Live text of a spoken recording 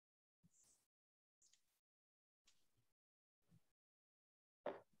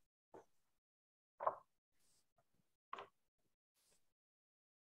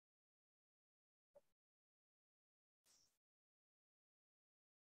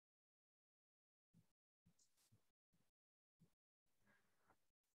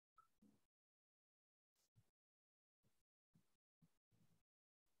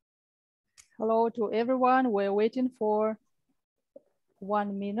Hello to everyone. We're waiting for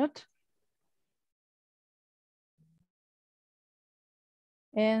 1 minute.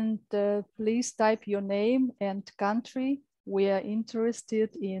 And please type your name and country we are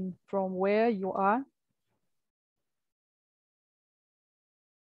interested in from where you are.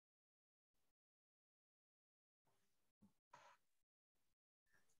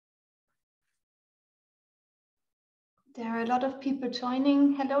 There are a lot of people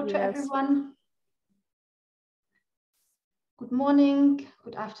joining. Hello to everyone. Good morning,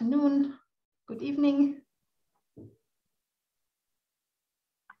 good afternoon, good evening.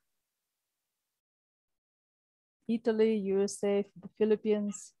 Italy, USA, the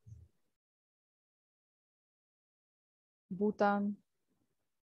Philippines, Bhutan.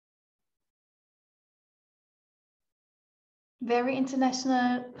 Very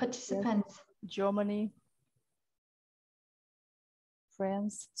international participants. Yes. Germany,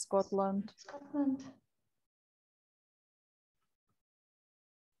 France, Scotland.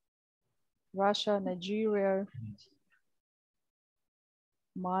 Russia, Nigeria,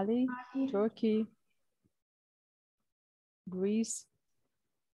 Mali, Turkey, Greece,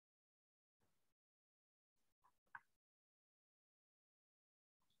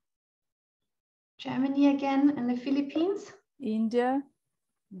 Germany again, and the Philippines, India,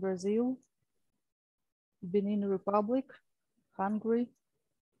 Brazil, Benin Republic, Hungary.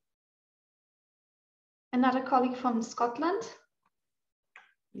 Another colleague from Scotland.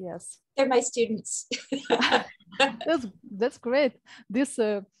 Yes. They're my students. That's great. This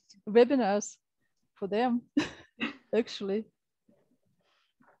webinars for them, actually.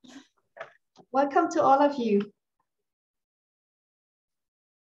 Welcome to all of you.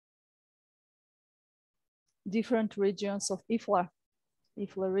 Different regions of IFLA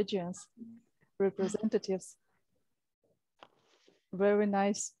regions, representatives. Very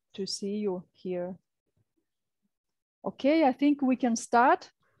nice to see you here. Okay, I think we can start.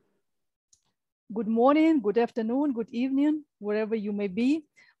 Good morning, good afternoon, good evening, wherever you may be.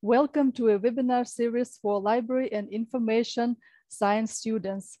 Welcome to a webinar series for library and information science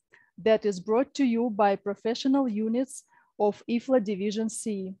students that is brought to you by professional units of IFLA Division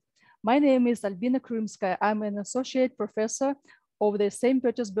C. My name is Albina Krymskaya. I'm an associate professor of the St.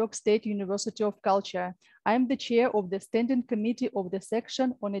 Petersburg State University of Culture. I'm the chair of the standing committee of the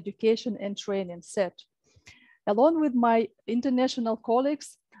section on education and training, SET. Along with my international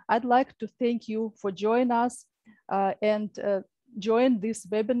colleagues, I'd like to thank you for joining us and join this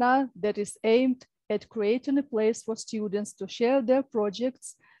webinar that is aimed at creating a place for students to share their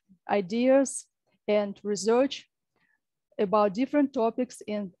projects, ideas, and research about different topics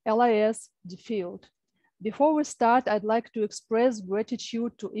in LIS, the field. Before we start, I'd like to express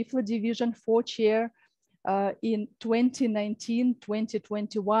gratitude to IFLA Division 4 Chair in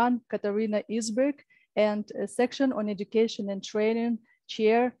 2019-2021, Katarina Isberg, and a section on education and training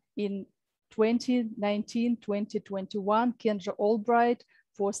chair in 2019-2021, Kendra Albright,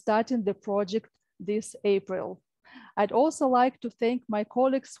 for starting the project this April. I'd also like to thank my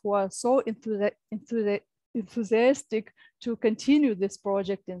colleagues who are so enthusiastic to continue this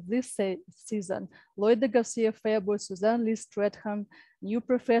project in this season. Loida Garcia-Febo, Suzanne Lee Stratton, new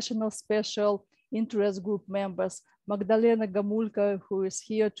professional special interest group members, Magdalena Gamulka, who is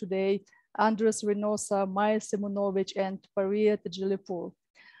here today, Andres Reynosa, Maya Simonovic, and Paria Tajilipur.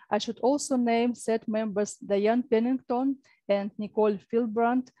 I should also name SET members Diane Pennington and Nicole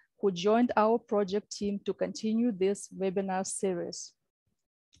Philbrandt, who joined our project team to continue this webinar series.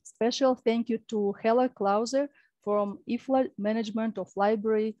 Special thank you to Hella Klauser from IFLA Management of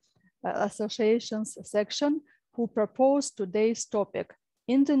Library Associations section, who proposed today's topic,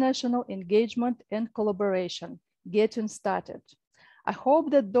 International Engagement and Collaboration, Getting Started. I hope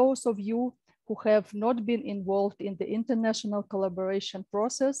that those of you who have not been involved in the international collaboration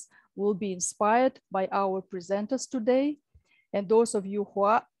process will be inspired by our presenters today. And those of you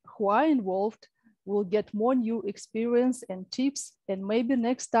who are involved will get more new experience and tips, and maybe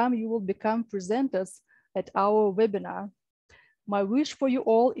next time you will become presenters at our webinar. My wish for you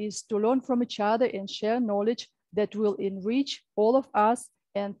all is to learn from each other and share knowledge that will enrich all of us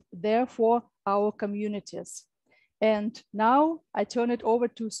and therefore our communities. And now I turn it over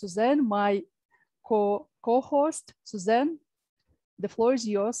to Suzanne, my co-host. Suzanne, the floor is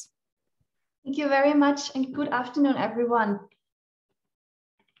yours. Thank you very much and good afternoon, everyone.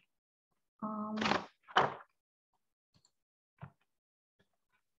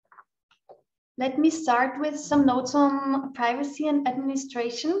 Let me start with some notes on privacy and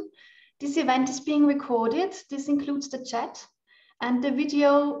administration. This event is being recorded. This includes the chat, and the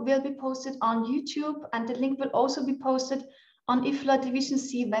video will be posted on YouTube, and the link will also be posted on IFLA Division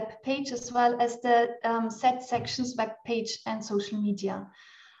C web page, as well as the set sections web page and social media.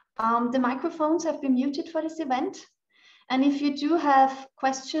 The microphones have been muted for this event. And if you do have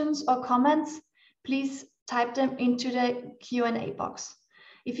questions or comments, please type them into the Q&A box.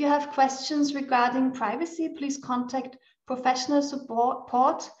 If you have questions regarding privacy, please contact professional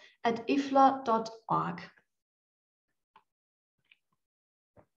support at ifla.org.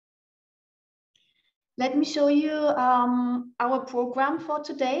 Let me show you our program for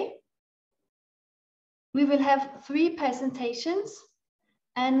today. We will have 3 presentations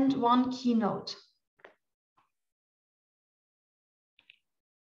and 1 keynote.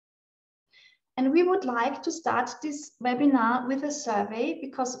 And we would like to start this webinar with a survey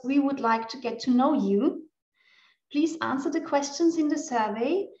because we would like to get to know you. Please answer the questions in the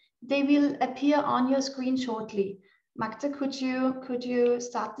survey. They will appear on your screen shortly. Magda, could you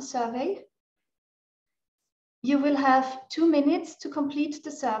start the survey? You will have 2 minutes to complete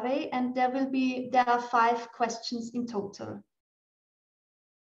the survey, and there are 5 questions in total.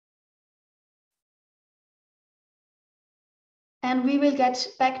 And we will get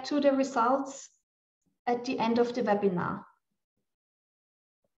back to the results at the end of the webinar.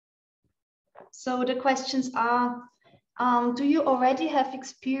 So the questions are, do you already have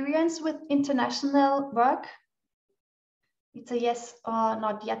experience with international work? It's a yes or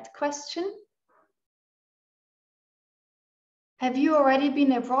not yet question. Have you already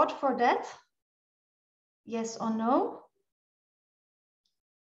been abroad for that? Yes or no?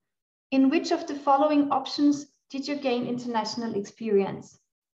 In which of the following options did you gain international experience?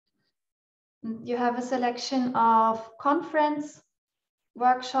 You have a selection of conference,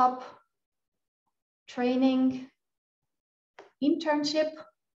 workshop, training, internship,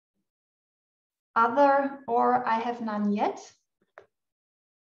 other, or I have none yet.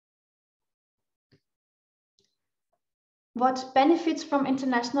 What benefits from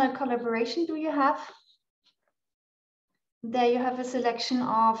international collaboration do you have? There you have a selection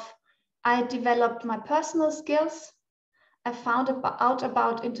of, I developed my personal skills. I found out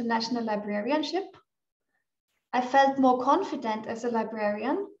about international librarianship. I felt more confident as a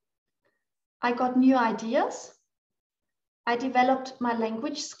librarian. I got new ideas. I developed my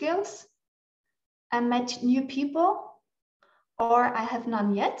language skills. I met new people, or I have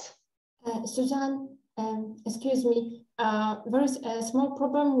none yet. Suzanne, excuse me, there is a small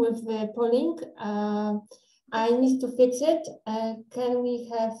problem with the polling. I need to fix it. Can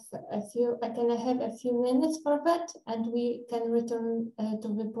I have a few minutes for that, and we can return to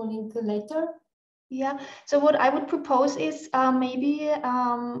the polling later? Yeah, so what I would propose is maybe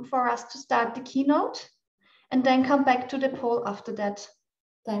for us to start the keynote and then come back to the poll after that.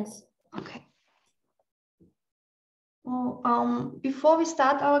 Thanks. Okay. Well, before we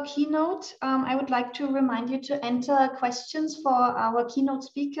start our keynote, I would like to remind you to enter questions for our keynote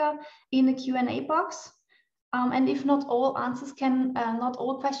speaker in the Q&A box. And if not all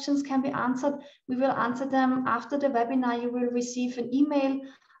questions can be answered, we will answer them after the webinar. You will receive an email,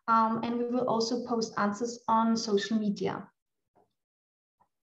 and we will also post answers on social media.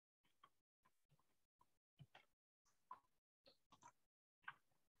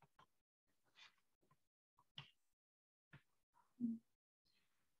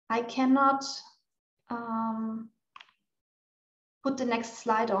 I cannot put the next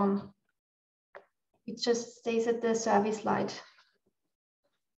slide on. It just stays at the survey slide.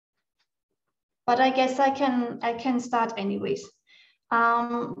 But I guess I can start anyways.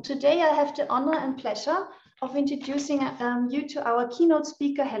 Today I have the honor and pleasure of introducing you to our keynote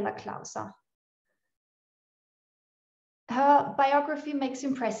speaker, Hella Klauser. Her biography makes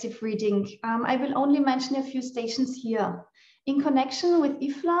impressive reading. I will only mention a few stations here. In connection with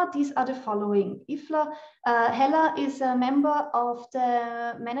IFLA, these are the following. IFLA, Hella is a member of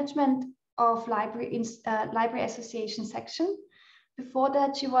the management of Library Association section. Before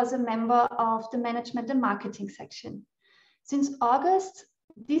that, she was a member of the management and marketing section. Since August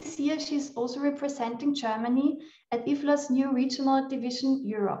this year, she's also representing Germany at IFLA's new regional division,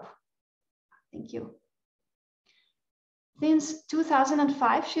 Europe. Thank you. Since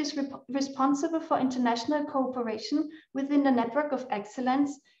 2005, she is responsible for international cooperation within the Network of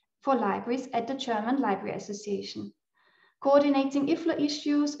Excellence for Libraries at the German Library Association, coordinating IFLA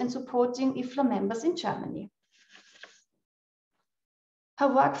issues and supporting IFLA members in Germany. Her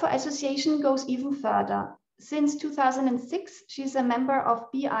work for association goes even further. Since 2006, she is a member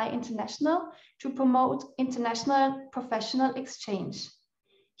of BI International to promote international professional exchange.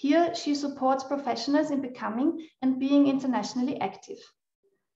 Here, she supports professionals in becoming and being internationally active.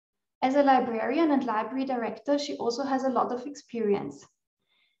 As a librarian and library director, she also has a lot of experience.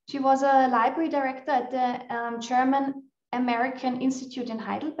 She was a library director at the German American Institute in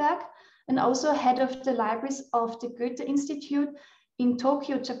Heidelberg, and also head of the libraries of the Goethe Institute in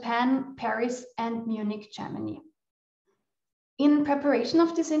Tokyo, Japan, Paris, and Munich, Germany. In preparation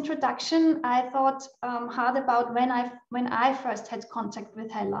of this introduction, I thought hard about when I first had contact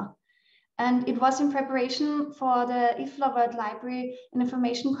with Hella. And it was in preparation for the IFLA World Library and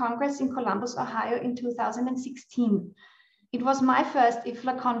Information Congress in Columbus, Ohio in 2016. It was my first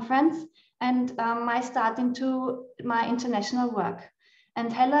IFLA conference and my start into my international work.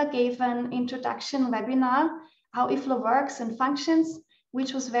 And Hella gave an introduction webinar, how IFLA works and functions,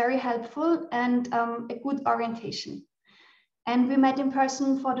 which was very helpful and a good orientation. And we met in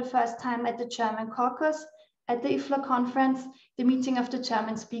person for the first time at the German caucus, at the IFLA conference, the meeting of the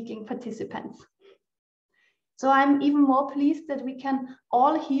German-speaking participants. So I'm even more pleased that we can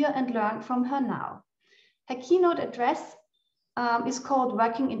all hear and learn from her now. Her keynote address is called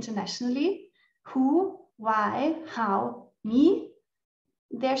Working Internationally, Who, Why, How, Me.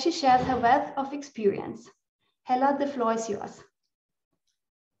 There she shares her wealth of experience. Hella, the floor is yours.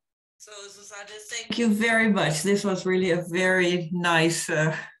 So, Susanne, thank you very much. This was really a very nice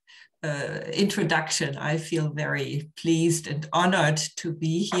introduction. I feel very pleased and honored to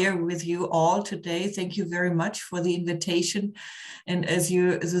be here with you all today. Thank you very much for the invitation. And as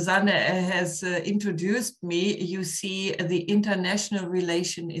Susanne has introduced me, you see the international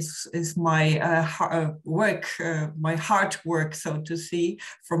relation is my work, my heart work, so to see,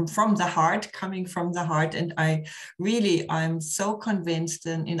 from the heart, coming from the heart. And I'm so convinced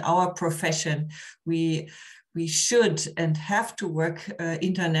in our profession, we should and have to work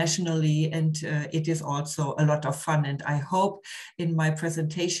internationally, and it is also a lot of fun. And I hope in my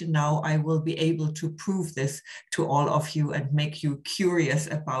presentation now I will be able to prove this to all of you and make you curious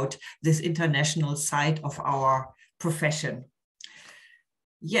about this international side of our profession.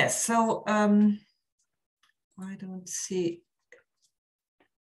 Yes, so I don't see,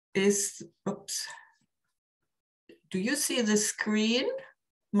 oops. Do you see the screen,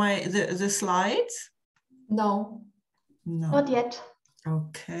 the slides? No. No. Not yet.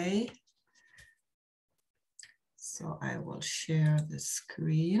 Okay. So I will share the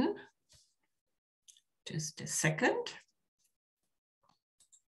screen. Just a second.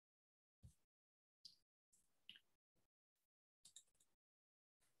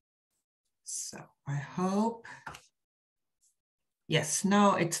 So I hope. Yes,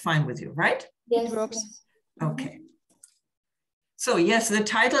 now it's fine with you, right? Yes. It works. Okay. So yes, the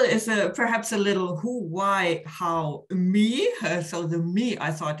title is perhaps a little who, why, how, me. So the me, I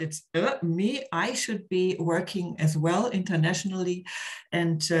thought it's me. I should be working as well internationally.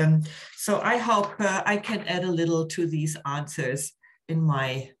 And so I hope I can add a little to these answers in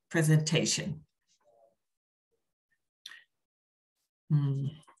my presentation. I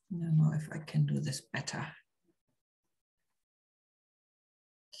don't know if I can do this better.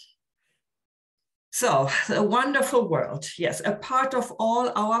 So, a wonderful world, yes, a part of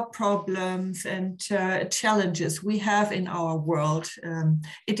all our problems and challenges we have in our world.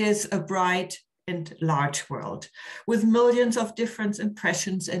 It is a bright and large world with millions of different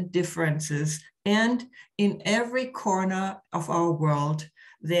impressions and differences. And in every corner of our world,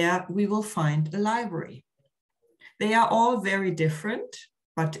 there we will find a library. They are all very different,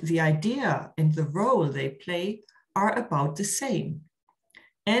 but the idea and the role they play are about the same.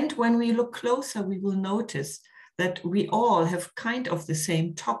 And when we look closer, we will notice that we all have kind of the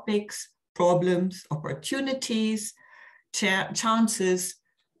same topics, problems, opportunities, chances,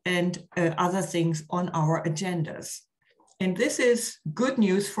 and other things on our agendas. And this is good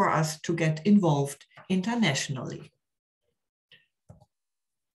news for us to get involved internationally.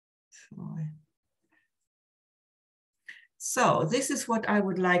 So this is what I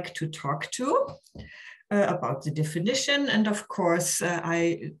would like to talk to. About the definition, and of course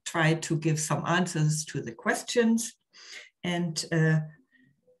I try to give some answers to the questions, and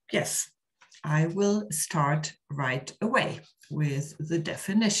yes, I will start right away with the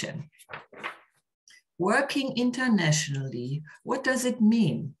definition. Working internationally, what does it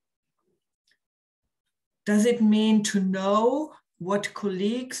mean? Does it mean to know what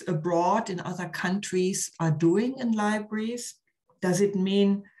colleagues abroad in other countries are doing in libraries? Does it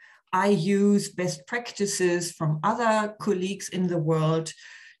mean I use best practices from other colleagues in the world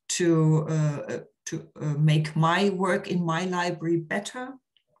to make my work in my library better?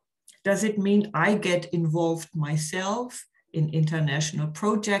 Does it mean I get involved myself in international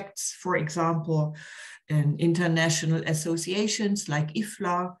projects, for example, in international associations like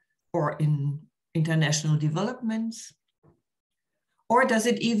IFLA or in international developments? Or does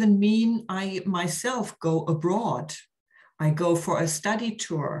it even mean I myself go abroad? I go for a study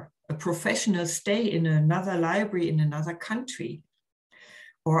tour a professional stay in another library in another country,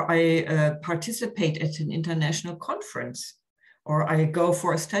 or I participate at an international conference, or I go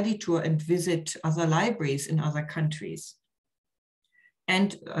for a study tour and visit other libraries in other countries. And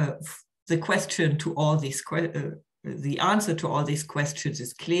the question to all these the answer to all these questions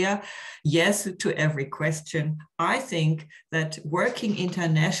is clear. Yes to every question. I think that working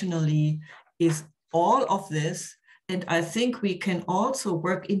internationally is all of this. And I think we can also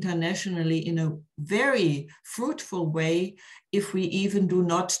work internationally in a very fruitful way if we even do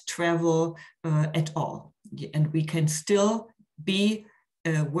not travel at all. And we can still be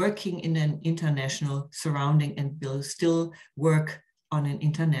working in an international surrounding and will still work on an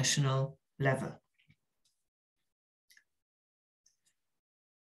international level.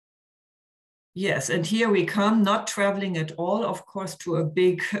 Yes, and here we come, not traveling at all, of course, to a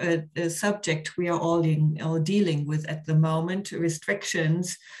big subject we are all dealing with at the moment,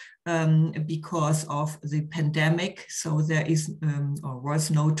 restrictions because of the pandemic. So there is or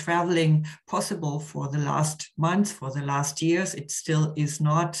was no traveling possible for the last months, for the last years. It still is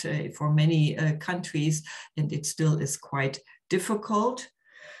not for many countries, and it still is quite difficult.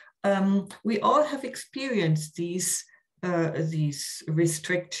 We all have experienced these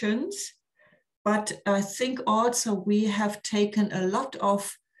restrictions. But I think also we have taken a lot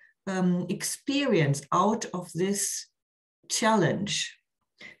of experience out of this challenge,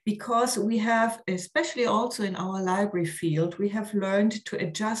 because we have, especially also in our library field, we have learned to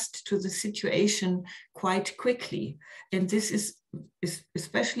adjust to the situation quite quickly. And this is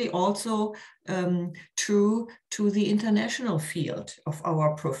especially also true to the international field of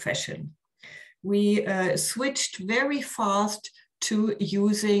our profession. We switched very fast to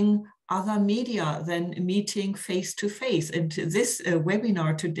using other media than meeting face-to-face. And this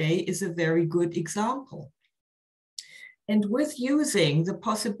webinar today is a very good example. And with using the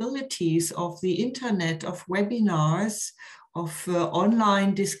possibilities of the internet, of webinars, of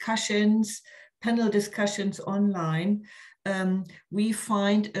online discussions, panel discussions online, we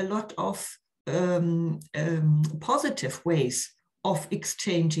find a lot of positive ways of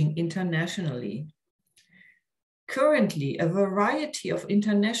exchanging internationally. Currently, a variety of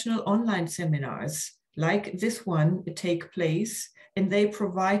international online seminars like this one take place, and they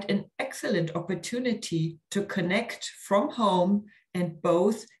provide an excellent opportunity to connect from home and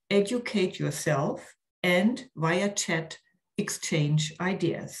both educate yourself and via chat exchange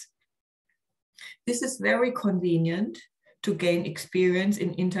ideas. This is very convenient to gain experience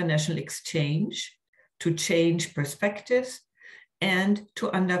in international exchange, to change perspectives, and to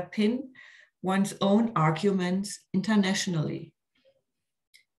underpin one's own arguments internationally.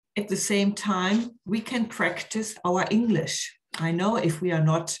 At the same time, we can practice our English. I know if we are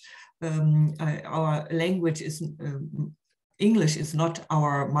not, our language is, English is not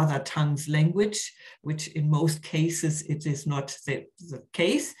our mother tongue's language, which in most cases it is not the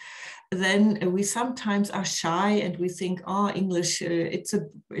case, then we sometimes are shy and we think, oh, English, it's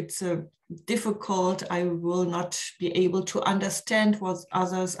a difficult, I will not be able to understand what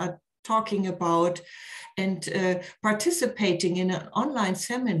others are talking about. And participating in an online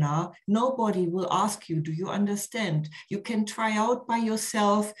seminar, nobody will ask you, do you understand? You can try out by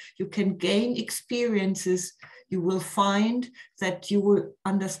yourself, you can gain experiences, you will find that you will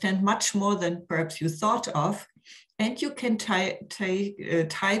understand much more than perhaps you thought of, and you can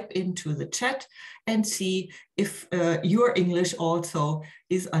type into the chat and see if your English also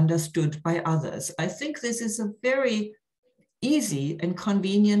is understood by others. I think this is a very easy and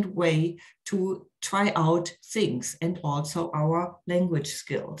convenient way to try out things and also our language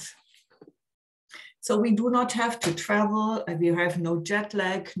skills. So we do not have to travel, we have no jet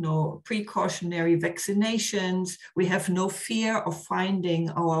lag, no precautionary vaccinations, we have no fear of finding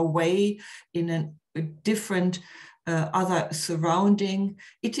our way in a different other surrounding.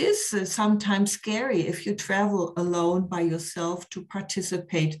 It is sometimes scary if you travel alone by yourself to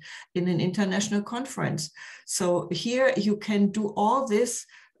participate in an international conference. So here you can do all this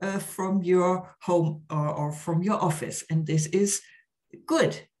from your home or from your office, and this is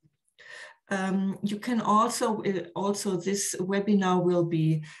good. You can also this webinar will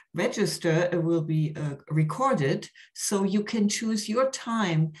be registered, will be recorded, so you can choose your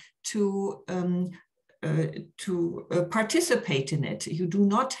time to participate in it. You do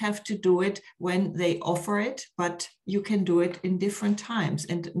not have to do it when they offer it, but you can do it in different times.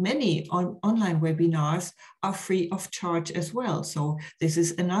 And many online webinars are free of charge as well. So this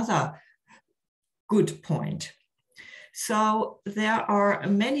is another good point. So there are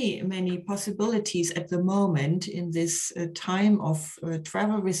many, many possibilities at the moment in this time of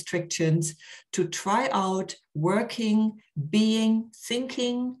travel restrictions to try out working, being,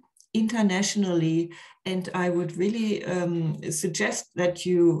 thinking, internationally. And I would really suggest that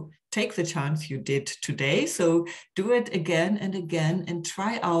you take the chance you did today. So do it again and again and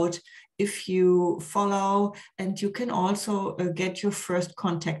try out if you follow, and you can also get your first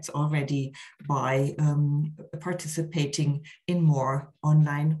contacts already by participating in more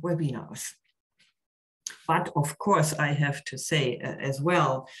online webinars. But of course, I have to say as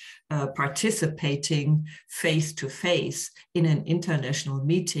well, participating face-to-face in an international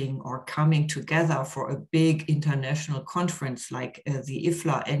meeting or coming together for a big international conference like the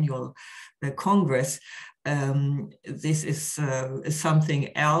IFLA annual Congress, this is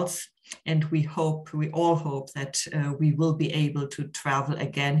something else. And we all hope that we will be able to travel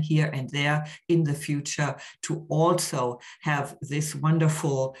again here and there in the future to also have this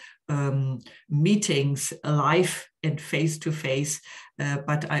wonderful meetings live and face-to-face.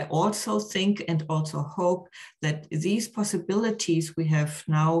 But I also think and also hope that these possibilities we have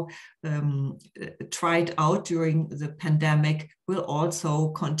now tried out during the pandemic will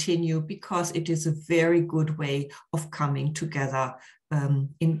also continue, because it is a very good way of coming together on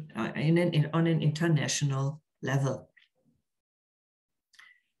an international level.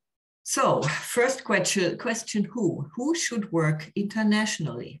 So first question, who should work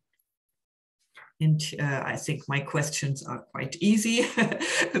internationally? And I think my questions are quite easy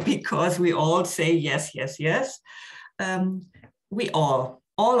because we all say yes, yes, yes.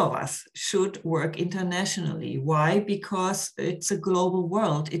 All of us should work internationally. Why? Because it's a global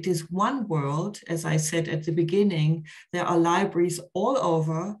world. It is one world, as I said at the beginning. There are libraries all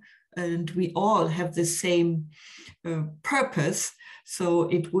over, and we all have the same purpose. So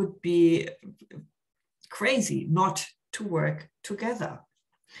it would be crazy not to work together.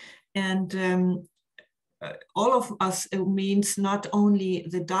 And all of us means not only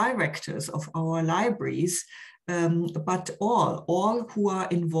the directors of our libraries, but all who are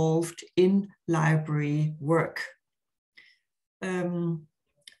involved in library work.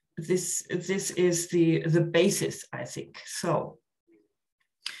 This is the basis, I think. So,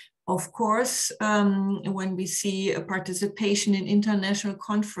 of course, when we see a participation in international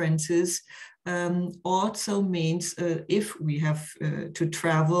conferences, also means if we have to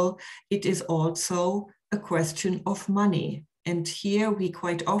travel, it is also a question of money. And here we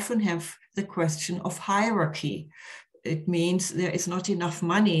quite often have the question of hierarchy. It means there is not enough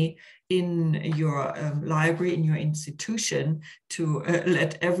money in your library, in your institution, to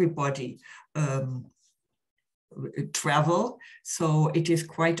let everybody travel. So it is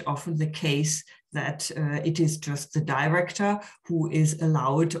quite often the case that it is just the director who is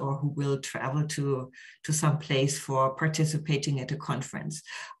allowed or who will travel to some place for participating at a conference.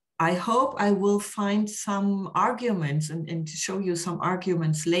 I hope I will find some arguments and show you some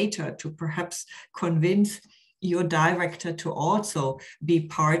arguments later to perhaps convince your director to also be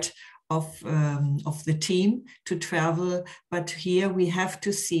part of the team to travel. But here we have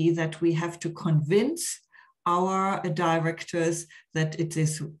to see that we have to convince our directors that it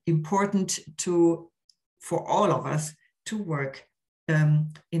is important for all of us to work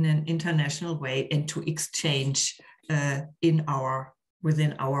in an international way and to exchange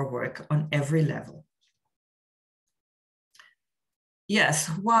within our work on every level. Yes,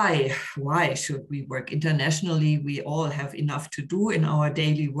 why should we work internationally? We all have enough to do in our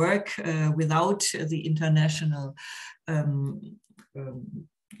daily work without the international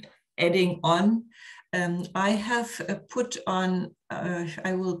adding on. I have put on,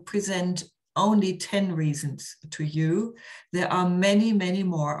 I will present only 10 reasons to you. There are many, many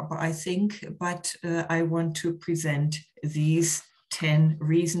more, I think, but I want to present these 10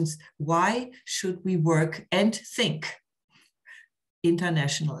 reasons. Why should we work and think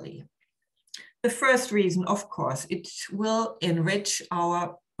internationally? The first reason, of course, it will enrich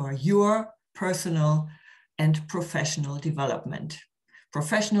your personal and professional development.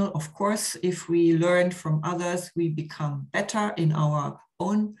 Professional, of course, if we learn from others, we become better in our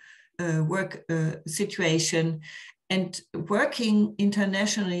own work situation. And working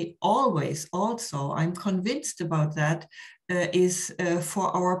internationally always also, I'm convinced about that, is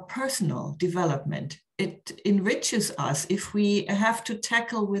for our personal development. It enriches us if we have to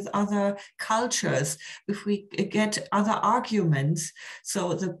tackle with other cultures, if we get other arguments.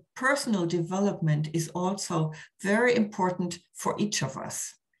 So the personal development is also very important for each of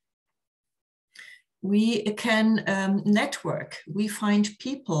us. We can network. We find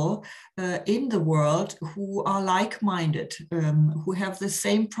people in the world who are like-minded, who have the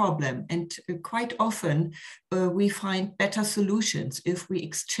same problem. And quite often we find better solutions if we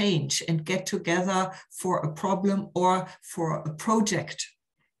exchange and get together for a problem or for a project.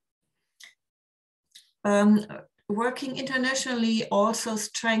 working internationally also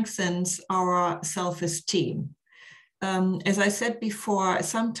strengthens our self-esteem. As I said before,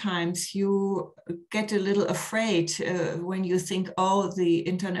 sometimes you get a little afraid when you think, oh, the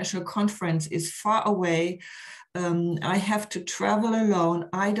international conference is far away. I have to travel alone.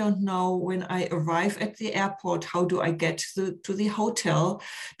 I don't know when I arrive at the airport, how do I get to the hotel?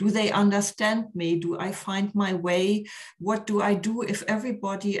 Do they understand me? Do I find my way? What do I do if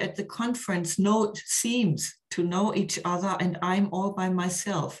everybody at the conference seems to know each other and I'm all by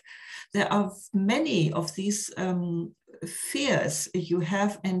myself? There are many of these fears you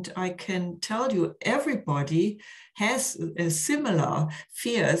have, and I can tell you everybody has similar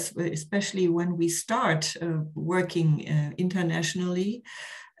fears, especially when we start working internationally.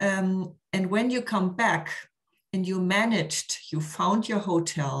 And when you come back and you found your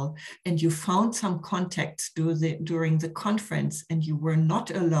hotel and you found some contacts during the conference and you were not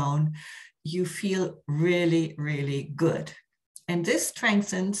alone, you feel really, really good. And this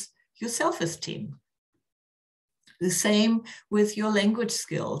strengthens your self-esteem. The same with your language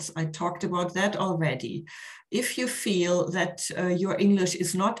skills. I talked about that already. If you feel that your English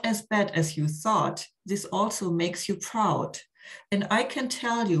is not as bad as you thought, this also makes you proud. And I can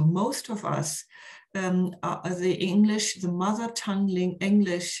tell you, most of us, the mother tongue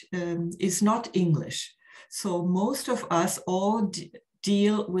English is not English. So most of us all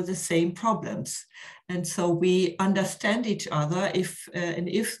deal with the same problems. And so we understand each other. And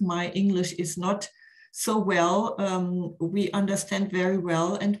if my English is not so well, we understand very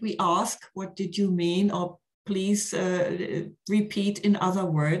well, and we ask, what did you mean? Or please repeat in other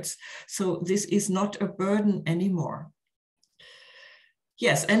words. So this is not a burden anymore.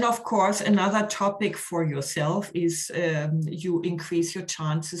 Yes, and of course, another topic for yourself is you increase your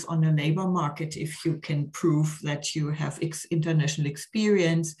chances on a labor market if you can prove that you have international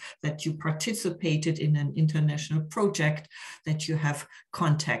experience, that you participated in an international project, that you have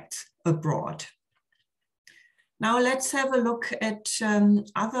contacts abroad. Now let's have a look at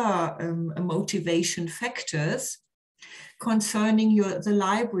other motivation factors concerning the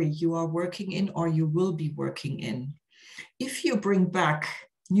library you are working in or you will be working in. If you bring back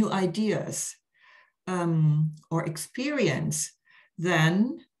new ideas or experience,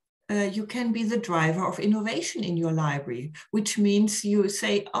 then you can be the driver of innovation in your library, which means you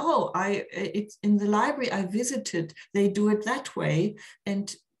say, oh, it's in the library I visited, they do it that way,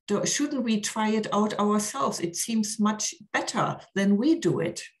 and shouldn't we try it out ourselves? It seems much better than we do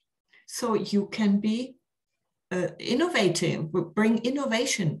it. So you can be innovative, bring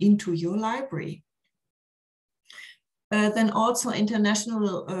innovation into your library. Then also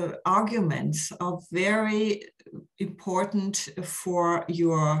international arguments are very important for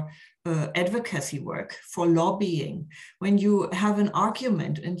your advocacy work, for lobbying. When you have an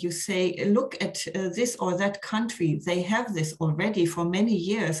argument and you say, look at this or that country, they have this already for many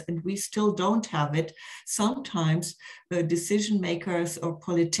years and we still don't have it. Sometimes decision makers or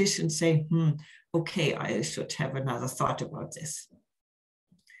politicians say, okay, I should have another thought about this.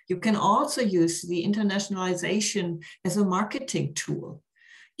 You can also use the internationalization as a marketing tool.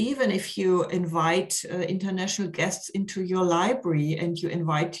 Even if you invite international guests into your library and you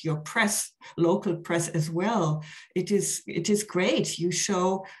invite your press, local press as well, it is great. You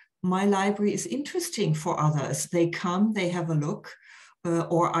show my library is interesting for others. They come, they have a look,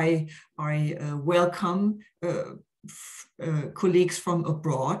 or I welcome colleagues from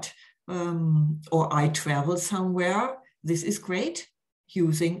abroad, or I travel somewhere. This is great,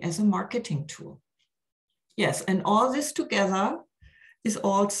 using as a marketing tool. Yes, and all this together is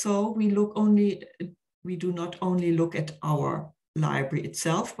also, we do not only look at our library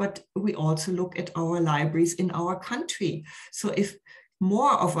itself, but we also look at our libraries in our country. So if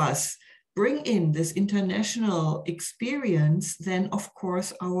more of us bring in this international experience, then of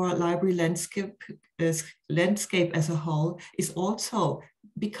course our library landscape as a whole is also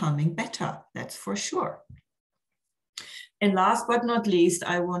becoming better, that's for sure. And last but not least,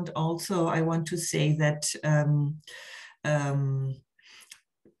 I want to say that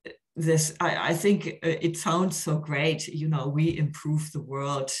I think it sounds so great, you know, we improve the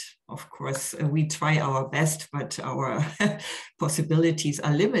world. Of course, we try our best, but our possibilities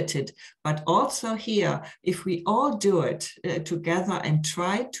are limited. But also here, if we all do it together and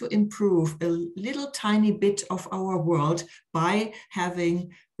try to improve a little tiny bit of our world by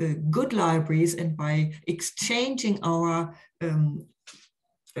having good libraries and by exchanging our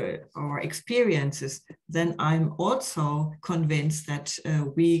experiences, then I'm also convinced that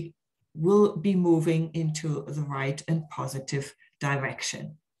we will be moving into the right and positive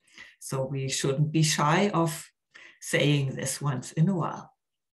direction. So we shouldn't be shy of saying this once in a while.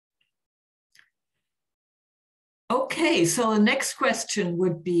 Okay, so the next question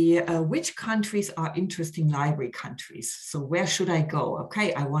would be, which countries are interesting library countries? So where should I go?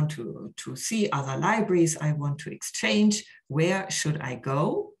 Okay, I want to see other libraries. I want to exchange. Where should I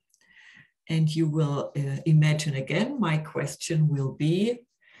go? And you will imagine again, my question will be,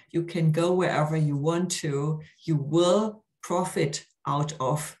 you can go wherever you want to. You will profit out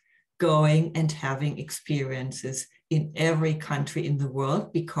of going and having experiences in every country in the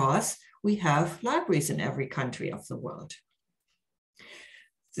world, because we have libraries in every country of the world.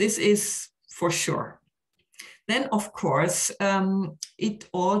 This is for sure. Then, of course, it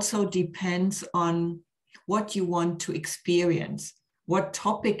also depends on what you want to experience. What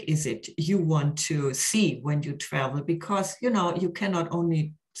topic is it you want to see when you travel? Because, you know, you cannot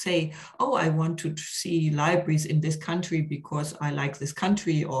only say, oh, I want to see libraries in this country because I like this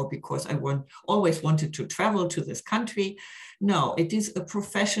country, or because I always wanted to travel to this country. No, it is a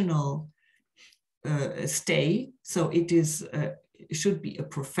professional stay. So it should be a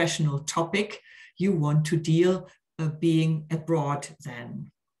professional topic you want to deal being abroad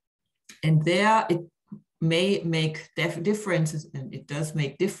then. And there it may make differences, and it does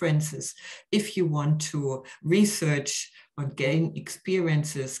make differences if you want to research or gain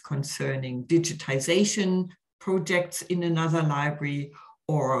experiences concerning digitization projects in another library,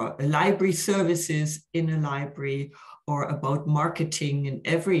 or library services in a library, or about marketing. In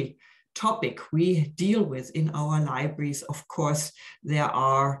every topic we deal with in our libraries, of course, there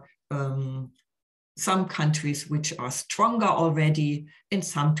are some countries which are stronger already, in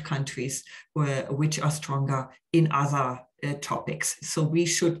some countries which are stronger in other topics. So we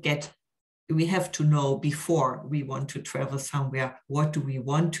have to know before we want to travel somewhere, what do we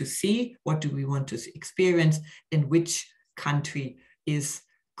want to see, what do we want to experience, and which country is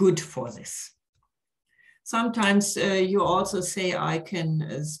good for this. Sometimes you also say, I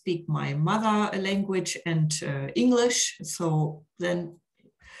can speak my mother language and English. So then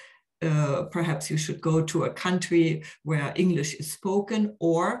perhaps you should go to a country where English is spoken,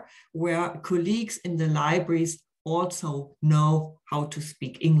 or where colleagues in the libraries also know how to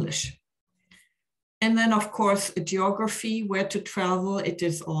speak English. And then, of course, geography, where to travel. It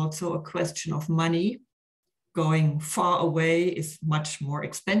is also a question of money. Going far away is much more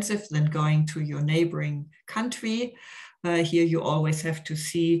expensive than going to your neighboring country. Here you always have to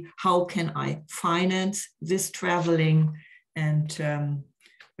see, how can I finance this traveling, and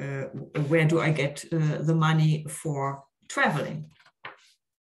where do I get the money for traveling?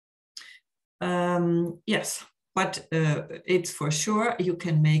 Yes, but it's for sure you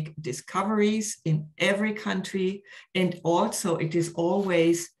can make discoveries in every country, and also it is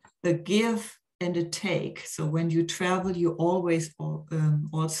always a give and a take. So when you travel, you always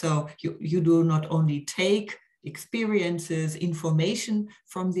also, you do not only take experiences, information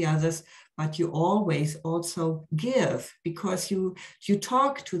from the others, but you always also give, because you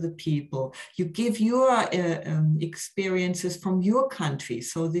talk to the people, you give your experiences from your country.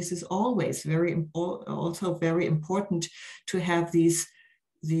 So this is always also very important to have these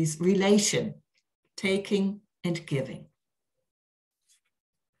relation, taking and giving.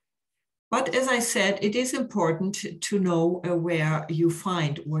 But as I said, it is important to know where you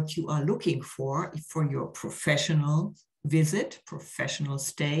find what you are looking for your professional visit, professional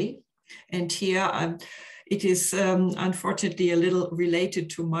stay. And here it is unfortunately a little related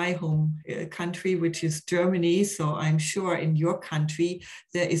to my home country, which is Germany. So I'm sure in your country,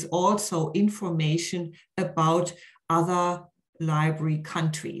 there is also information about other library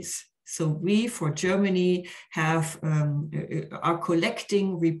countries. So we, for Germany, are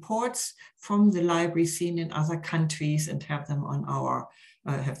collecting reports from the library scene in other countries and have them on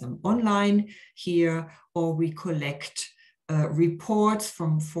have them online here, or we collect reports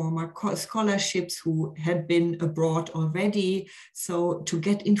from former scholarships who had been abroad already. So to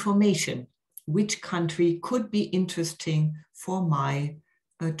get information, which country could be interesting for my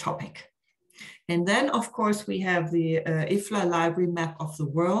topic. And then, of course, we have the IFLA library map of the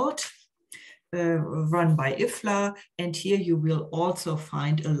world, run by IFLA, and here you will also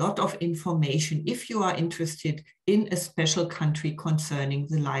find a lot of information if you are interested in a special country concerning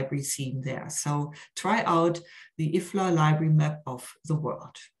the library scene there. So try out the IFLA library map of the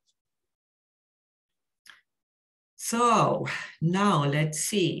world. So now let's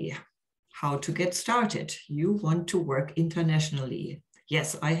see how to get started. You want to work internationally.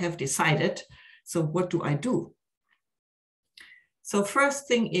 Yes, I have decided. So what do I do? So first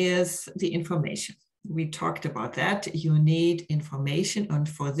thing is the information. We talked about that. You need information, and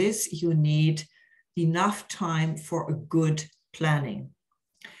for this you need enough time for a good planning.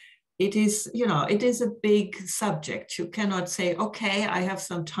 It is, it is a big subject. You cannot say, okay, I have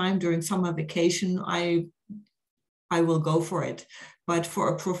some time during summer vacation. I I will go for it. But for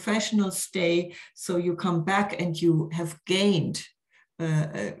a professional stay, so you come back and you have gained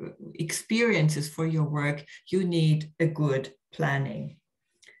experiences for your work, you need a good planning.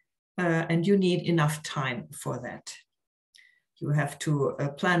 And you need enough time for that. You have to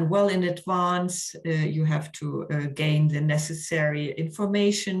plan well in advance. You have to gain the necessary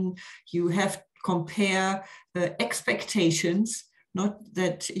information. You have to compare expectations, not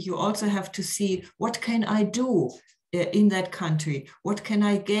that you also have to see what can I do in that country? What can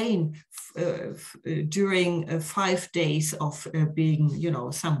I gain during 5 days of being,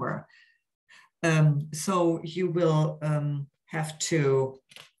 somewhere? So you will have to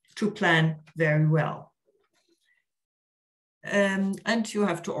plan very well. And you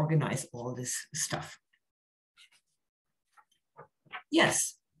have to organize all this stuff.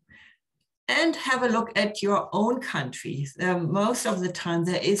 Yes. And have a look at your own country. Most of the time,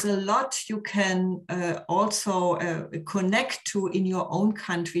 there is a lot you can also connect to in your own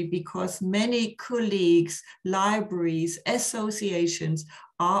country, because many colleagues, libraries, associations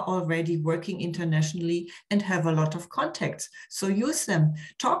are already working internationally and have a lot of contacts. So use them,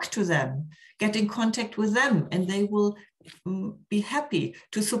 talk to them, get in contact with them, and they will be happy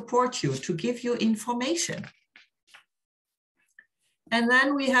to support you, to give you information. And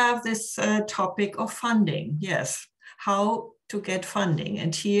then we have this topic of funding. Yes, how to get funding.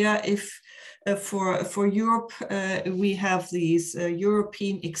 And here, if for Europe, we have these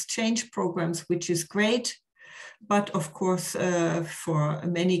European exchange programs, which is great. But of course, for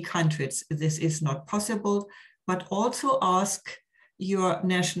many countries, this is not possible. But also ask your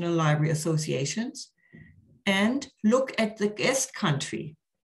national library associations and look at the guest country.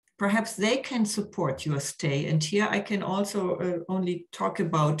 Perhaps they can support your stay. And here I can also only talk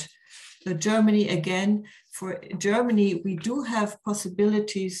about Germany again. For Germany, we do have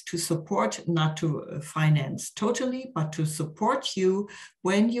possibilities to support, not to finance totally, but to support you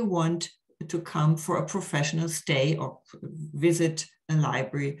when you want to come for a professional stay or visit a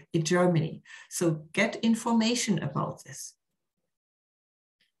library in Germany. So get information about this.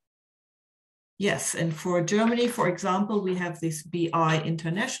 Yes, and for Germany, for example, we have this BI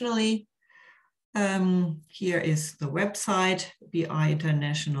internationally. Here is the website,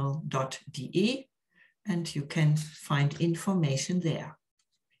 biinternational.de, and you can find information there.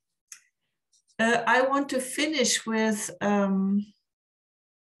 I want to finish with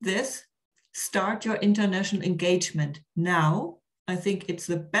this. Start your international engagement now. I think it's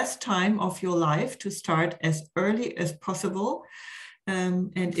the best time of your life to start as early as possible.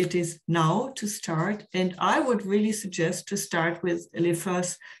 And it is now to start. And I would really suggest to start with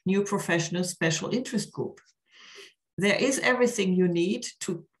IFLA's new professional special interest group. There is everything you need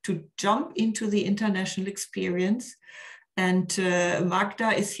to jump into the international experience. And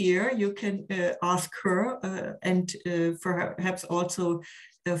Magda is here. You can ask her, and perhaps also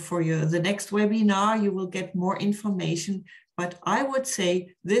for the next webinar, you will get more information. But I would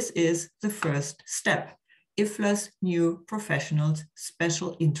say this is the first step. IFLA's new professionals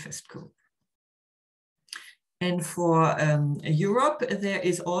special interest group. And for Europe, there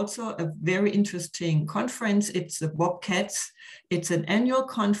is also a very interesting conference. It's the Bobcats. It's an annual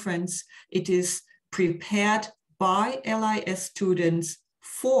conference. It is prepared by LIS students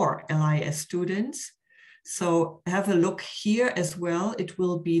for LIS students. So have a look here as well. It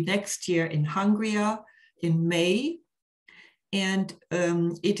will be next year in Hungary in May. And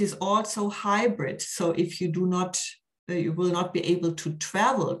it is also hybrid. So if you do not, you will not be able to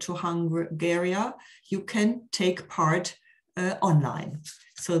travel to Hungary, you can take part online.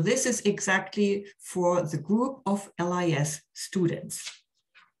 So this is exactly for the group of LIS students.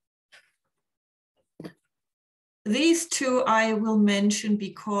 These two I will mention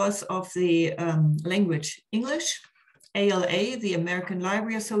because of the language English. ALA, the American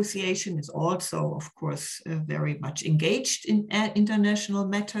Library Association, is also, of course, very much engaged in international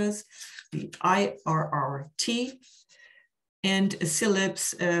matters. The IRRT and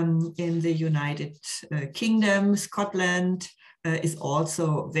CILIPS in the United Kingdom, Scotland, is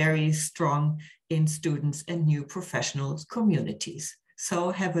also very strong in students and new professionals communities.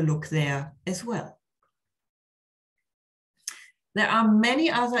 So have a look there as well. There are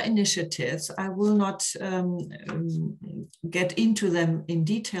many other initiatives. I will not get into them in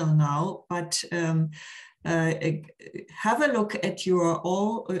detail now, but have a look at your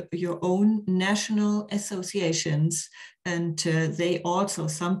own national associations, and they also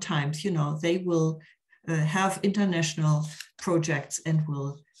sometimes, they will have international projects and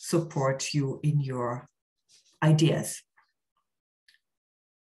will support you in your ideas.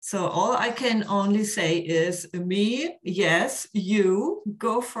 So all I can only say is me, yes, you,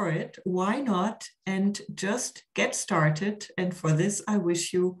 go for it. Why not? And just get started. And for this, I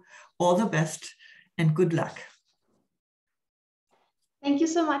wish you all the best and good luck. Thank you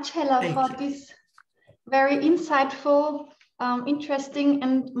so much, Hella, for this very insightful, interesting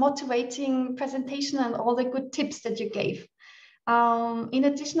and motivating presentation and all the good tips that you gave. In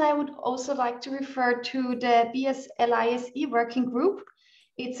addition, I would also like to refer to the BSLISE working group.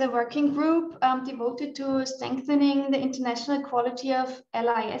 It's a working group devoted to strengthening the international quality of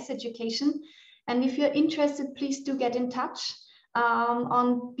LIS education. And if you're interested, please do get in touch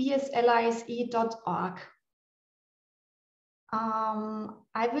on bslise.org.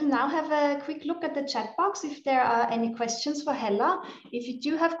 I will now have a quick look at the chat box if there are any questions for Hella. If you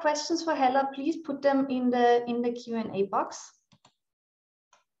do have questions for Hella, please put them in the Q&A box.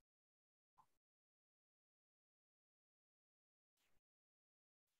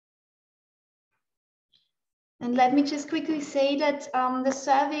 And let me just quickly say that the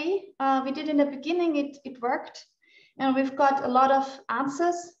survey we did in the beginning, it worked. And we've got a lot of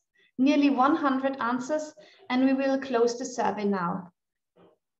answers, nearly 100 answers, and we will close the survey now.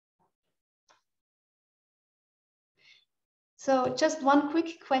 So just one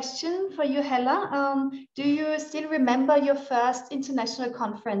quick question for you, Hella. Do you still remember your first international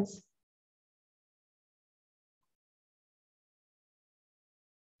conference?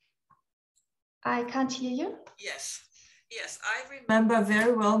 I can't hear you. Yes, I remember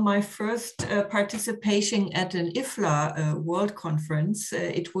very well my first participation at an IFLA World Conference.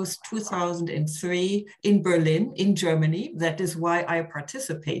 It was 2003 in Berlin, in Germany. That is why I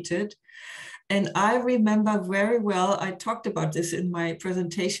participated. And I remember very well, I talked about this in my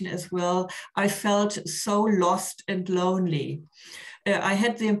presentation as well, I felt so lost and lonely. I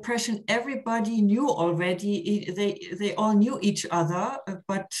had the impression everybody knew already, they all knew each other,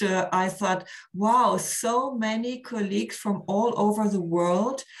 but I thought, wow, so many colleagues from all over the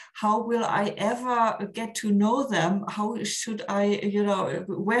world, how will I ever get to know them? How should I,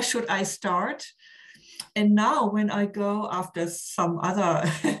 where should I start? And now when I go after some other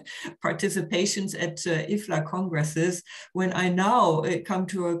participations at IFLA congresses, when I now come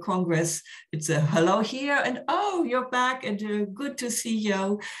to a congress, it's a hello here and oh, you're back and good to see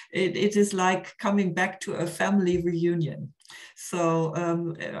you. It is like coming back to a family reunion. So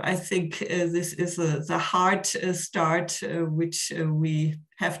I think this is the hard start which we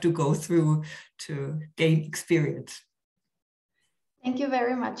have to go through to gain experience. Thank you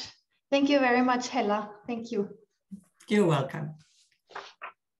very much. Thank you very much, Hella. Thank you. You're welcome.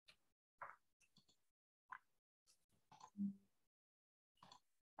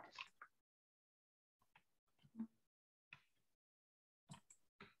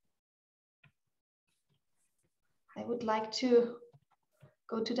 I would like to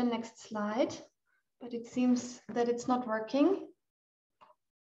go to the next slide, but it seems that it's not working.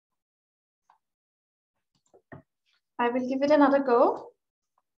 I will give it another go.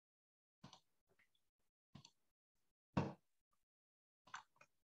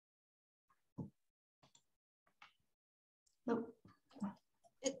 No.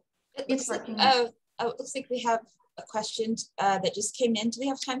 It's working. It looks like we have a question that just came in. Do we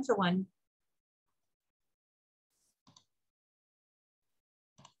have time for one?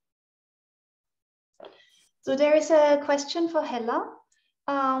 So there is a question for Hella,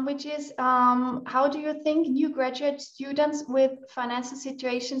 which is, how do you think new graduate students with financial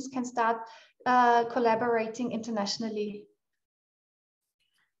situations can start collaborating internationally?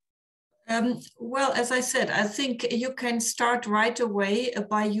 Well, as I said, I think you can start right away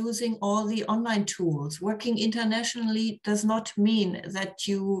by using all the online tools. Working internationally does not mean that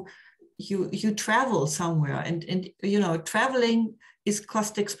you travel somewhere, and traveling is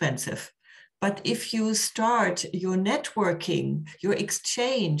cost expensive. But if you start your networking, your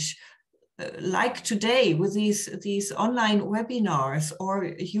exchange, like today with these online webinars,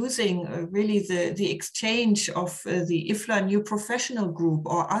 or using really the exchange of the IFLA New Professional Group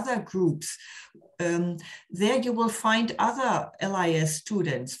or other groups, there you will find other LIS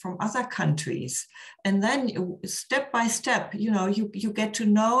students from other countries. And then step by step, you get to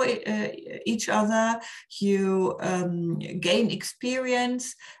know each other, you gain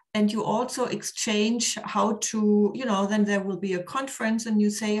experience, and you also exchange how to, then there will be a conference and you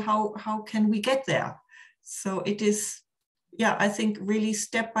say, how can we get there? So it is, I think really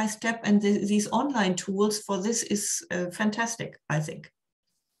step by step, and these online tools for this is fantastic, I think.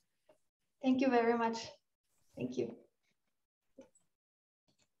 Thank you very much. Thank you.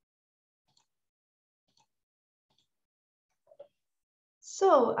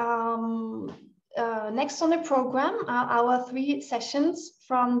 So Next on the program are our 3 sessions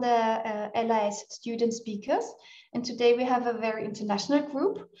from the LIS student speakers. And today we have a very international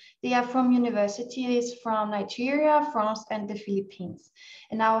group. They are from universities from Nigeria, France, and the Philippines.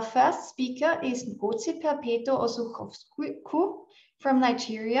 And our first speaker is Ngozi Perpetua Osuchukwu from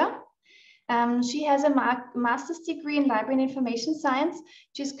Nigeria. She has a master's degree in library and information science.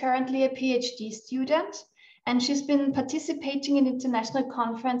 She's currently a PhD student. And she's been participating in international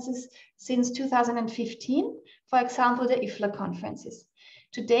conferences since 2015, for example, the IFLA conferences.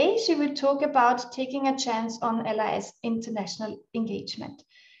 Today, she will talk about taking a chance on LIS international engagement.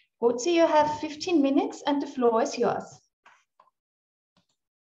 Ngozi, you have 15 minutes and the floor is yours.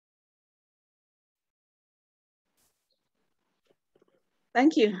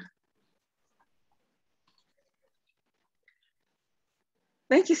 Thank you.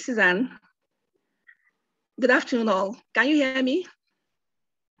 Thank you, Suzanne. Good afternoon, all. Can you hear me?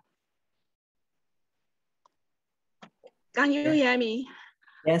 Can you hear me?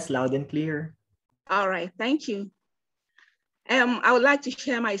 Yes, loud and clear. All right, thank you. I would like to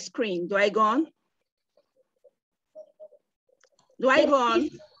share my screen. Do I go on? Do I go on?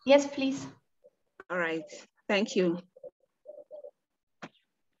 Yes, please. All right, thank you.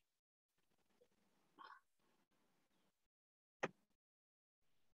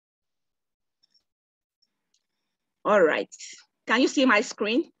 All right, can you see my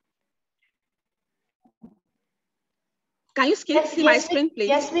screen? Can you see my screen, please?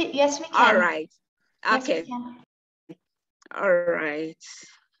 Yes, we can. All right, okay. Yes, we can. All right.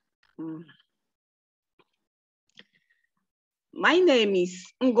 My name is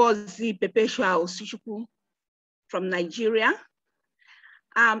Ngozi Perpetua Osuchukwu from Nigeria.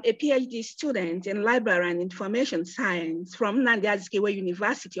 I'm a PhD student in library and information science from Nnamdi Azikiwe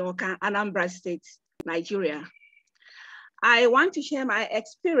University, Awka, Anambra State, Nigeria. I want to share my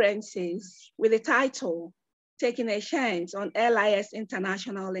experiences with the title, Taking a Chance on LIS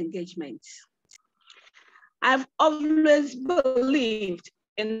International Engagement. I've always believed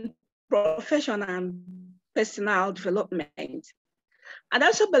in professional and personal development. And I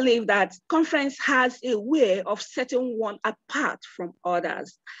also believe that conference has a way of setting one apart from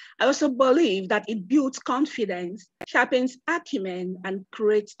others. I also believe that it builds confidence, sharpens acumen, and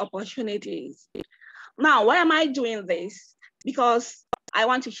creates opportunities. Now, why am I doing this? Because I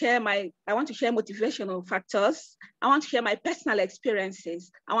want to share motivational factors. I want to share my personal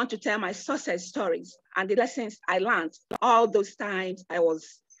experiences. I want to tell my success stories and the lessons I learned all those times I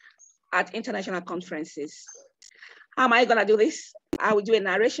was at international conferences. How am I gonna do this? I will do a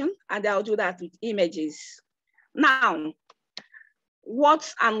narration and I'll do that with images. Now,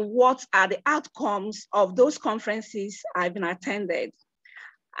 what are the outcomes of those conferences I've been attended?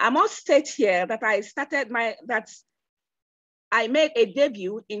 I must state here that I made a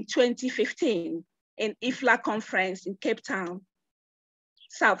debut in 2015 in IFLA conference in Cape Town,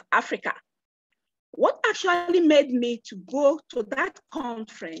 South Africa. What actually made me to go to that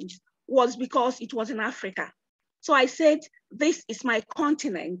conference was because it was in Africa. So I said, this is my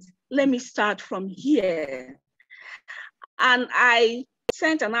continent. Let me start from here. And I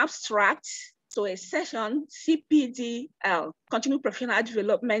sent an abstract to a session, CPDL, Continuing Professional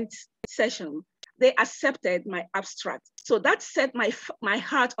Development session. They accepted my abstract. So that set my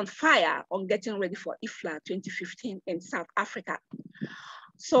heart on fire on getting ready for IFLA 2015 in South Africa.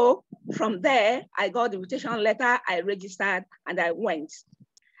 So from there, I got the invitation letter, I registered, and I went.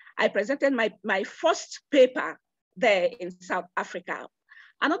 I presented my first paper there in South Africa.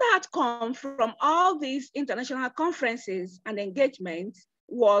 Another outcome from all these international conferences and engagements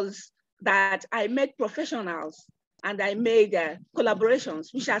was that I met professionals and I made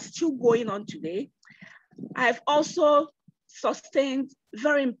collaborations, which are still going on today. I've also sustained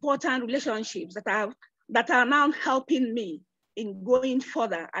very important relationships that are now helping me in going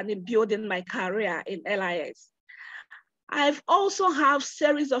further and in building my career in LIS. I've also have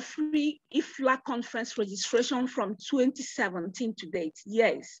series of free IFLA conference registration from 2017 to date,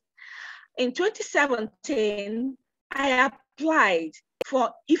 yes. In 2017, I applied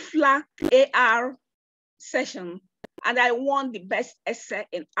for IFLA AR session and I won the best essay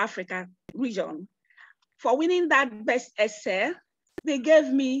in Africa region. For winning that best essay, they gave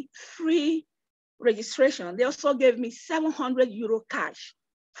me free registration. They also gave me €700 cash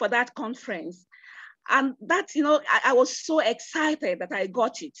for that conference. And that, I was so excited that I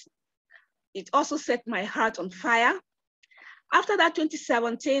got it. It also set my heart on fire. After that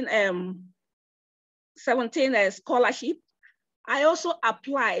 2017 scholarship, I also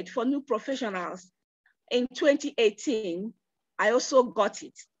applied for new professionals. In 2018, I also got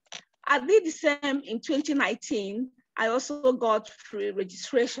it. I did the same in 2019. I also got free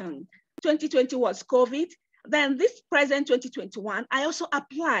registration. 2020 was COVID. Then this present 2021, I also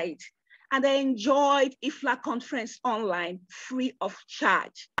applied and I enjoyed IFLA conference online free of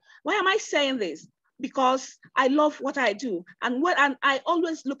charge. Why am I saying this? Because I love what I do. And I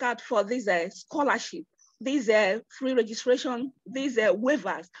always look out for these scholarship, these free registration, these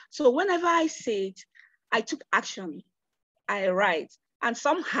waivers. So whenever I see it, I took action, I write. And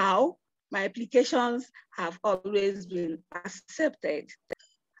somehow my applications have always been accepted.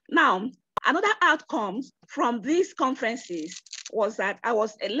 Now, another outcome from these conferences was that I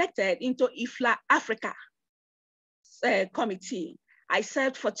was elected into IFLA Africa committee. I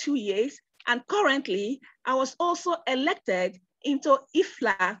served for 2 years, and currently I was also elected into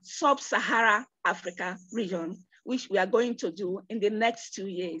IFLA Sub-Sahara Africa region, which we are going to do in the next 2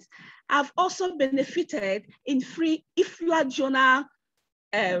 years. I've also benefited in free IFLA journal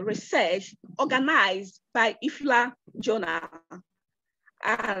research organized by IFLA journal.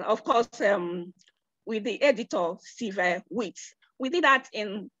 And of course, with the editor, Steve Wicks. We did that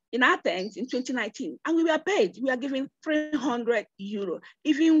in Athens in 2019, and we were paid. We were given €300,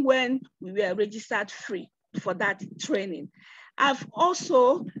 even when we were registered free for that training. I've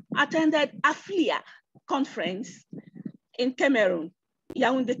also attended IFLA conference in Cameroon,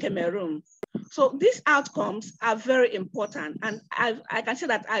 Yaoundé, Cameroon. So these outcomes are very important, and I can say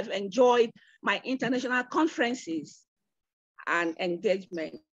that I've enjoyed my international conferences and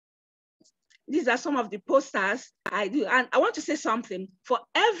engagement. These are some of the posters I do. And I want to say something. For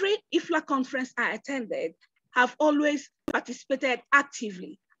every IFLA conference I attended, I've always participated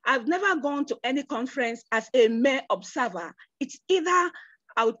actively. I've never gone to any conference as a mere observer. It's either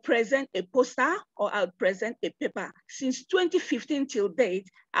I would present a poster or I would present a paper. Since 2015 till date,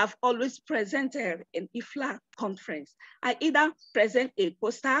 I've always presented an IFLA conference. I either present a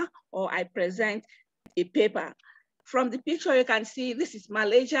poster or I present a paper. From the picture, you can see this is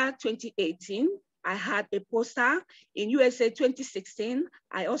Malaysia 2018. I had a poster. In USA 2016,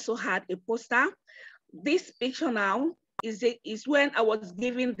 I also had a poster. This picture now is when I was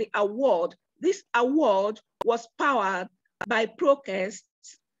given the award. This award was powered by Perez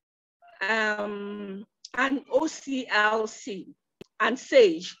and OCLC and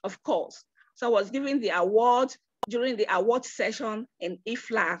SAGE, of course. So I was given the award during the award session in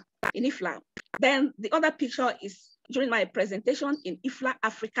IFLA. Then the other picture is during my presentation in IFLA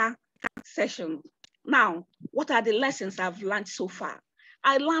Africa session. Now, what are the lessons I've learned so far?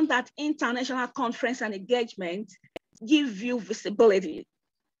 I learned that international conference and engagement give you visibility.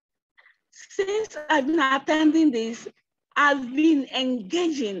 Since I've been attending this, I've been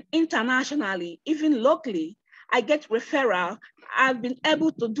engaging internationally, even locally. I get referral. I've been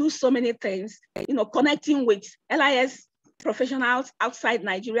able to do so many things, connecting with LIS professionals outside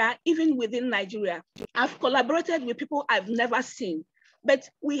Nigeria, even within Nigeria. I've collaborated with people I've never seen, but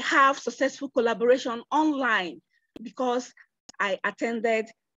we have successful collaboration online because I attended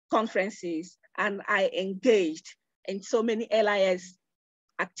conferences and I engaged in so many LIS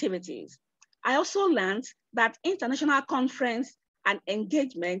activities. I also learned that international conference and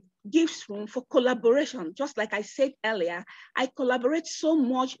engagement gives room for collaboration. Just like I said earlier, I collaborate so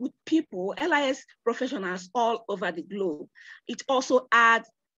much with people, LIS professionals all over the globe. It also adds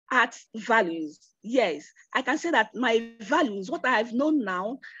values. Yes, I can say that my values, what I've known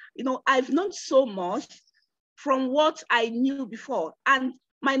now, I've known so much from what I knew before, and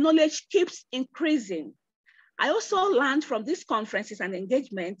my knowledge keeps increasing. I also learned from these conferences and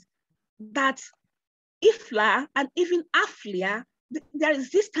engagement that IFLA and even AFLA, there is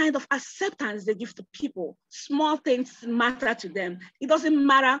this kind of acceptance they give to people. Small things matter to them. It doesn't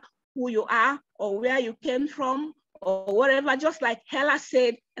matter who you are or where you came from or whatever. Just like Hella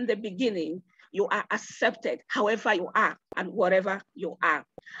said in the beginning, you are accepted however you are and whatever you are.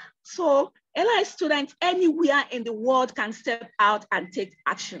 So LI students anywhere in the world can step out and take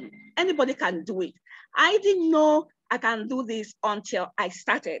action. Anybody can do it. I didn't know I can do this until I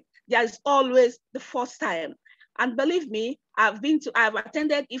started. There's always the first time. And believe me, I've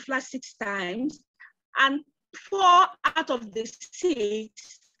attended IFLA 6 times, and 4 out of the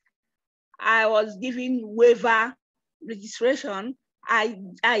 6, I was given waiver registration. I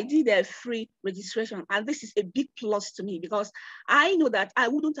did a free registration, and this is a big plus to me because I know that I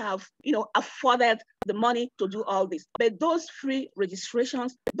wouldn't have, afforded the money to do all this. But those free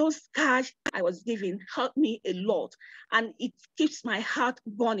registrations, those cash I was given helped me a lot, and it keeps my heart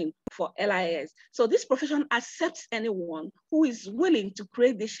burning for LIS. So this profession accepts anyone who is willing to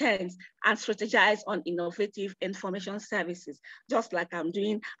create the chance and strategize on innovative information services, just like I'm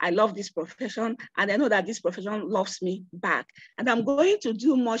doing. I love this profession, and I know that this profession loves me back. And I'm going going to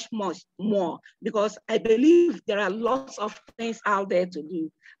do much more because I believe there are lots of things out there to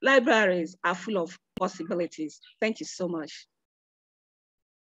do. Libraries are full of possibilities. Thank you so much.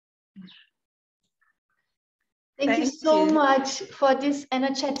 Thank you so much for this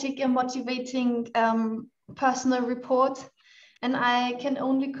energetic and motivating personal report. And I can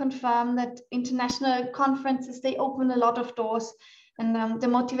only confirm that international conferences, they open a lot of doors, and the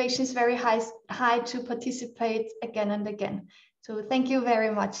motivation is very high to participate again and again. So thank you very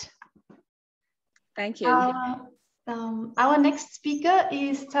much. Thank you. Our next speaker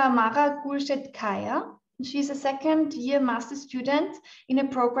is Tamara Glushetckaia. She's a second-year master student in a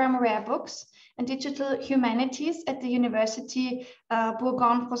program Rare Books and Digital Humanities at the University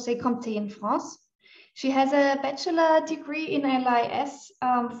Bourgogne-Franche-Comté in France. She has a bachelor degree in LIS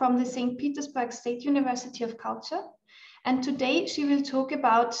from the St. Petersburg State University of Culture. And today she will talk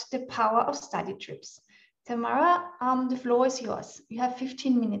about the power of study trips. Tamara, the floor is yours. You have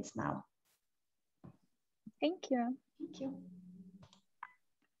 15 minutes now. Thank you. Thank you.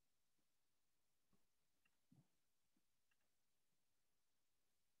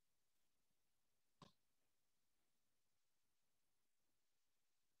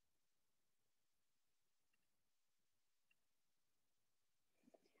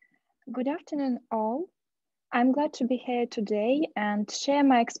 Good afternoon, all. I'm glad to be here today and share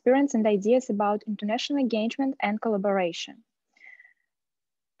my experience and ideas about international engagement and collaboration.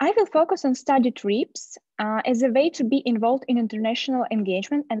 I will focus on study trips as a way to be involved in international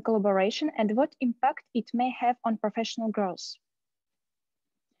engagement and collaboration and what impact it may have on professional growth.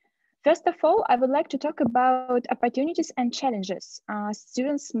 First of all, I would like to talk about opportunities and challenges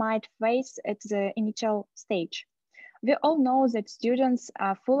students might face at the initial stage. We all know that students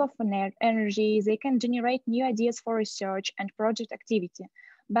are full of energy, they can generate new ideas for research and project activity,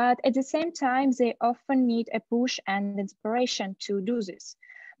 but at the same time, they often need a push and inspiration to do this.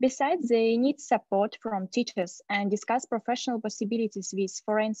 Besides, they need support from teachers and discuss professional possibilities with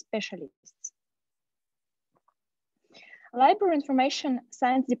foreign specialists. Library Information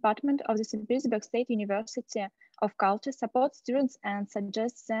Science Department of the St. Petersburg State University of Culture supports students and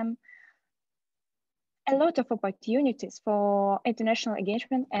suggests them a lot of opportunities for international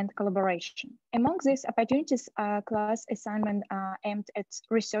engagement and collaboration. Among these opportunities are class assignment aimed at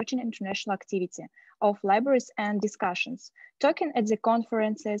researching international activity of libraries and discussions, talking at the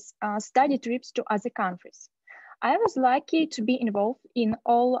conferences, study trips to other countries. I was lucky to be involved in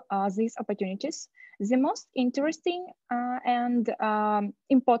all these opportunities. The most interesting and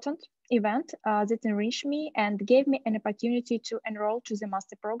important event that enriched me and gave me an opportunity to enroll to the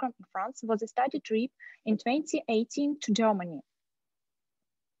master program in France was a study trip in 2018 to Germany.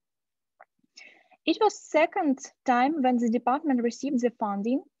 It was the second time when the department received the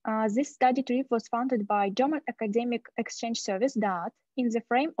funding. This study trip was funded by German Academic Exchange Service (DAAT) in the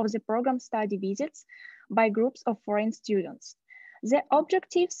frame of the program study visits by groups of foreign students. The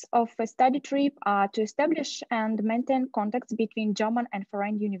objectives of a study trip are to establish and maintain contacts between German and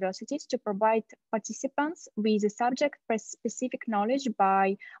foreign universities to provide participants with a subject-specific knowledge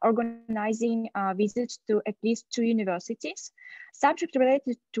by organizing visits to at least 2 universities,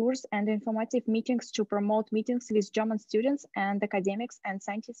 subject-related tours and informative meetings to promote meetings with German students and academics and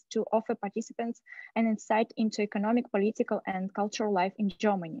scientists to offer participants an insight into economic, political, and cultural life in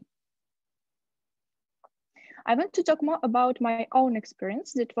Germany. I want to talk more about my own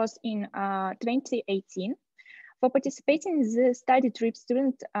experience that was in 2018. For participating in the study trip,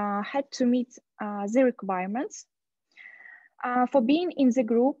 students had to meet the requirements. For being in the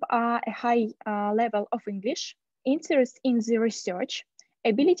group, a high level of English, interest in the research,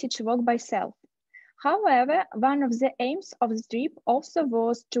 ability to work by self. However, one of the aims of the trip also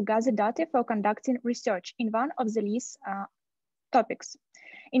was to gather data for conducting research in one of the LIS topics.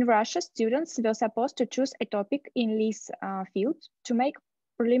 In Russia, students were supposed to choose a topic in LIS field to make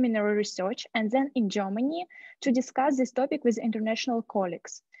preliminary research, and then in Germany to discuss this topic with international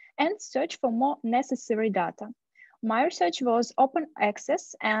colleagues and search for more necessary data. My research was open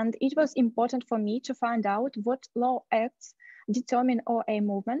access, and it was important for me to find out what law acts determine OA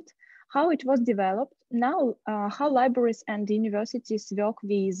movement, how it was developed, now how libraries and universities work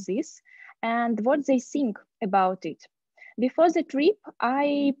with this, and what they think about it. Before the trip,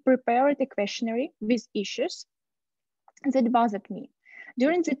 I prepared a questionnaire with issues that bothered me.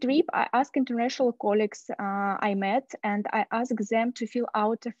 During the trip, I asked international colleagues I met, and I asked them to fill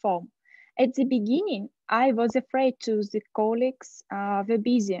out a form. At the beginning, I was afraid the colleagues were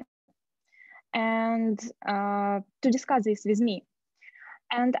busy and to discuss this with me.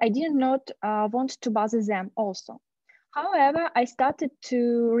 And I did not want to bother them also. However, I started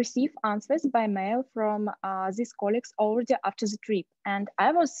to receive answers by mail from these colleagues already after the trip, and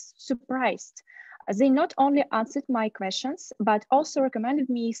I was surprised. They not only answered my questions, but also recommended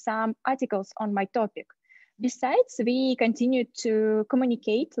me some articles on my topic. Besides, we continued to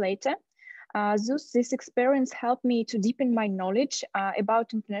communicate later. Thus, this experience helped me to deepen my knowledge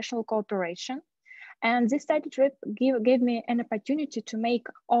about international cooperation. And this study trip gave me an opportunity to make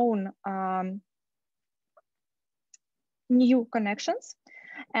own new connections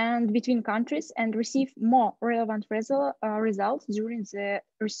and between countries and receive more relevant results during the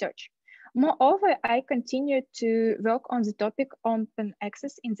research. Moreover, I continued to work on the topic open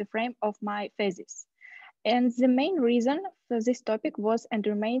access in the frame of my thesis. And the main reason for this topic was and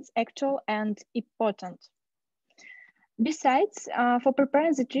remains actual and important. Besides, for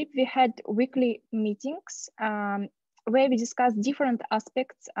preparing the trip, we had weekly meetings where we discussed different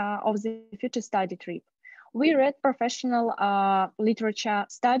aspects of the future study trip. We read professional literature,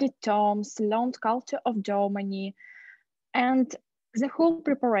 studied tomes, learned culture of Germany, and the whole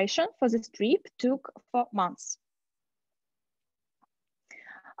preparation for this trip took 4 months.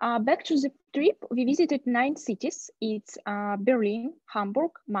 Back to the trip, we visited 9 cities. It's Berlin,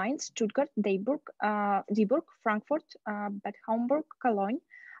 Hamburg, Mainz, Stuttgart, Dieburg, Frankfurt, Bad Homburg, Cologne,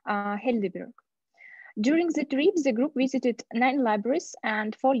 Heidelberg. During the trip, the group visited 9 libraries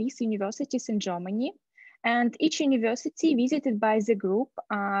and 4 LIS universities in Germany. And each university visited by the group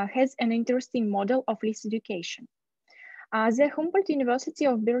has an interesting model of LIS education. The Humboldt University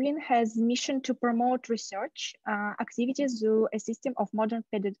of Berlin has a mission to promote research activities through a system of modern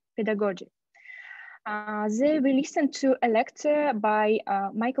pedagogy. They will listen to a lecture by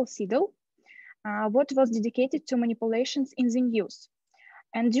Michael Siedel, what was dedicated to manipulations in the news.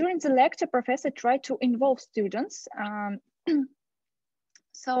 And during the lecture, professor tried to involve students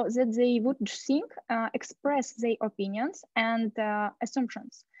so that they would think, express their opinions and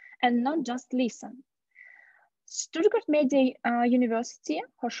assumptions, and not just listen. Stuttgart Media University,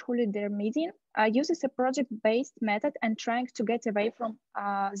 Hochschule der Medien, uses a project-based method and trying to get away from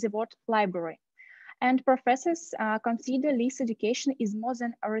the word library. And professors consider LIS education is more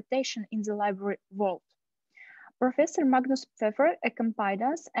than a rotation in the library world. Professor Magnus Pfeffer accompanied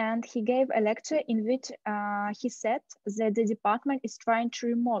us, and he gave a lecture in which he said that the department is trying to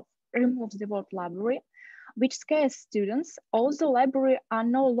remove the word library, which scares students. Also, libraries are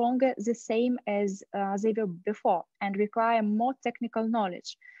no longer the same as they were before and require more technical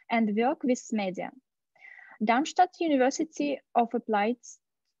knowledge and work with media. Darmstadt University of Applied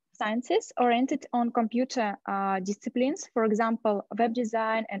Sciences oriented on computer disciplines, for example, web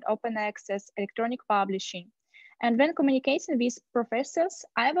design and open access, electronic publishing. And when communicating with professors,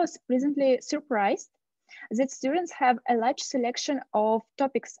 I was pleasantly surprised that students have a large selection of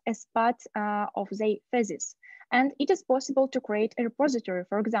topics as part of their thesis. And it is possible to create a repository,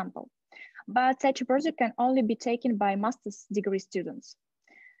 for example. But such a project can only be taken by master's degree students.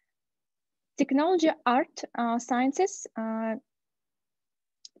 Technology, art, sciences,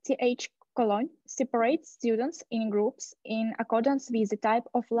 TH Cologne separates students in groups in accordance with the type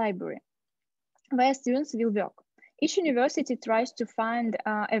of library where students will work. Each university tries to find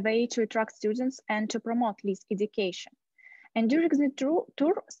a way to attract students and to promote LIS education. And during the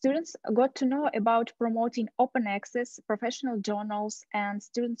tour, students got to know about promoting open access, professional journals, and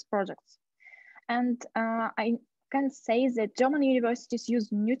students' projects. And I can say that German universities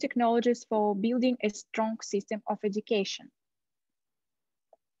use new technologies for building a strong system of education.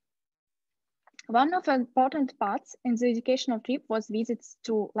 One of the important parts in the educational trip was visits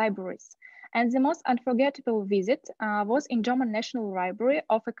to libraries. And the most unforgettable visit was in German National Library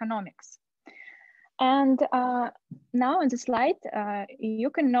of Economics. And now on the slide, you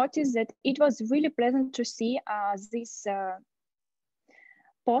can notice that it was really pleasant to see this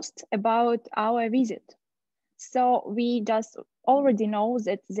post about our visit. So we just already know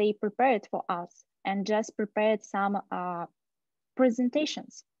that they prepared for us and just prepared some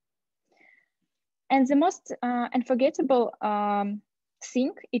presentations. And the most unforgettable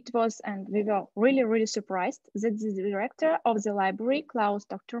thing it was, and we were really, really surprised that the director of the library, Klaus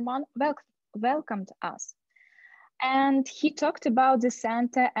Dr. Mann, welcomed us. And he talked about the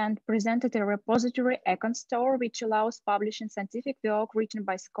center and presented a repository Econ Store, which allows publishing scientific work written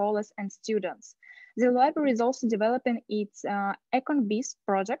by scholars and students. The library is also developing its EconBiz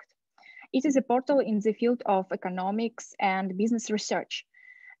project. It is a portal in the field of economics and business research.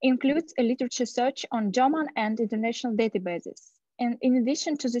 It includes a literature search on German and international databases. And in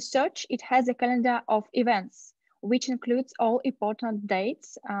addition to the search, it has a calendar of events, which includes all important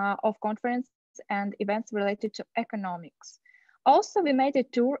dates of conferences and events related to economics. Also, we made a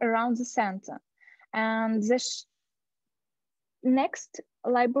tour around the center, and the next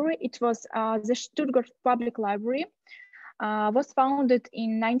library, it was the Stuttgart Public Library, was founded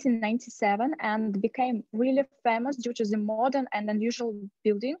in 1997 and became really famous due to the modern and unusual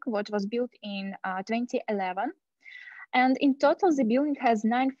building, what was built in 2011. And in total, the building has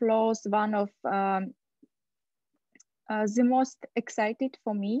 9 floors. One of the most excited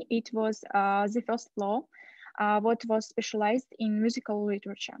for me, it was the first floor, what was specialized in musical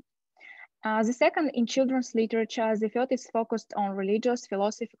literature. The second in children's literature, the third is focused on religious,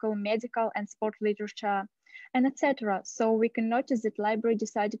 philosophical, medical, and sport literature, and etc. So we can notice that library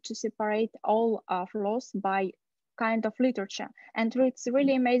decided to separate all floors by kind of literature. And it's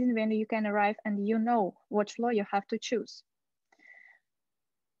really amazing when you can arrive and you know what floor you have to choose.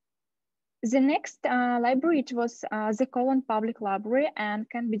 The next library, it was the Cologne Public Library and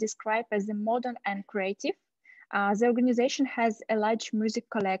can be described as a modern and creative. The organization has a large music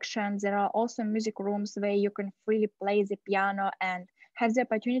collection. There are also music rooms where you can freely play the piano and have the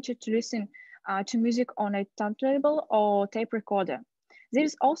opportunity to listen to music on a turntable or tape recorder. There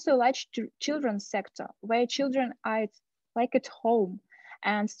is also a large children's sector where children are like at home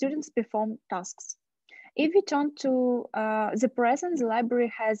and students perform tasks. If we turn to the present, the library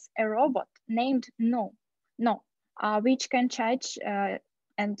has a robot named No, which can charge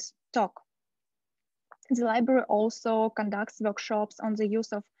and talk. The library also conducts workshops on the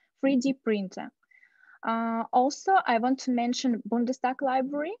use of 3D printer. Also, I want to mention Bundestag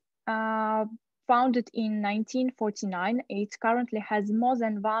Library, founded in 1949. It currently has more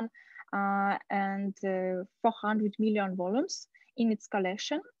than 400 million volumes in its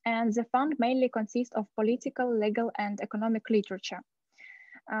collection, and the fund mainly consists of political, legal, and economic literature.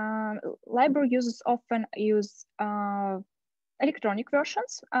 Library users often use electronic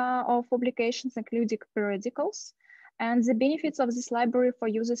versions of publications, including periodicals, and the benefits of this library for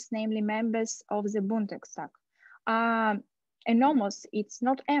users, namely members of the Bundestag, are enormous. It's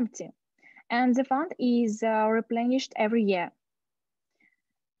not empty, and the fund is replenished every year.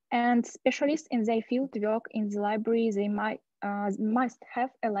 And specialists in their field work in the library, they must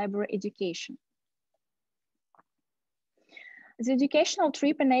have a library education. The educational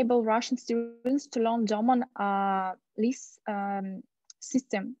trip enabled Russian students to learn German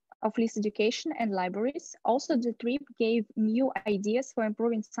system of list education and libraries. Also, the trip gave new ideas for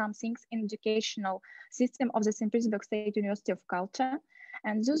improving some things in educational system of the St. Petersburg State University of Culture.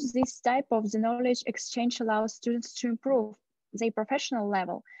 And thus, this type of the knowledge exchange allows students to improve their professional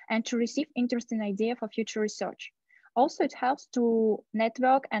level and to receive interesting ideas for future research. Also, it helps to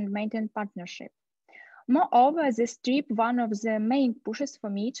network and maintain partnership. Moreover, this trip one of the main pushes for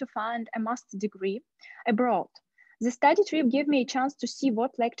me to find a master's degree abroad. The study trip gave me a chance to see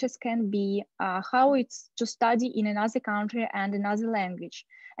what lectures can be, how it's to study in another country and another language.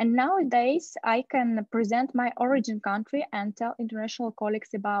 And nowadays, I can present my origin country and tell international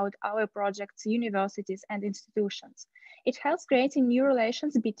colleagues about our projects, universities, and institutions. It helps creating new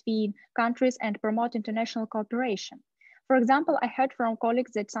relations between countries and promote international cooperation. For example, I heard from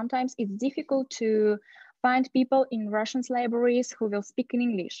colleagues that sometimes it's difficult to find people in Russian libraries who will speak in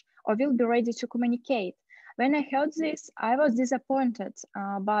English or will be ready to communicate. When I heard this, I was disappointed,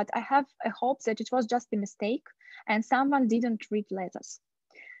 but I have a hope that it was just a mistake and someone didn't read letters.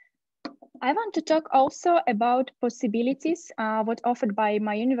 I want to talk also about possibilities what offered by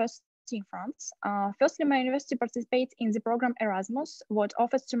my university in France. Firstly, my university participates in the program Erasmus, what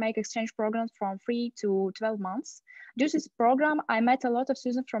offers to make exchange programs from 3 to 12 months. Due to this program, I met a lot of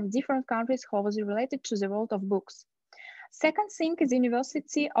students from different countries who was related to the world of books. Second thing is the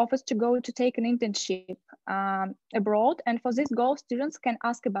university offers to go to take an internship abroad, and for this goal, students can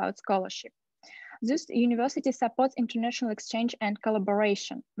ask about scholarship. This university supports international exchange and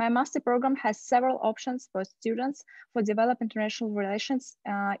collaboration. My master program has several options for students for develop international relations.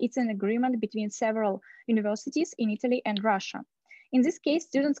 It's an agreement between several universities in Italy and Russia. In this case,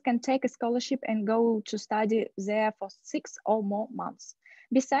 students can take a scholarship and go to study there for 6 or more months.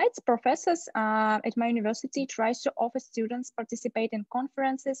 Besides, professors at my university tries to offer students participate in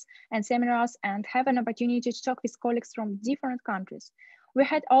conferences and seminars and have an opportunity to talk with colleagues from different countries. We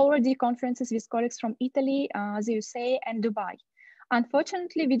had already conferences with colleagues from Italy, the USA, and Dubai.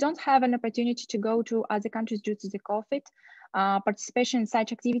 Unfortunately, we don't have an opportunity to go to other countries due to the COVID. Participation in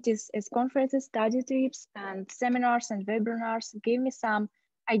such activities as conferences, study trips, and seminars and webinars gave me some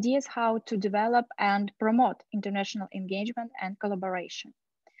ideas how to develop and promote international engagement and collaboration.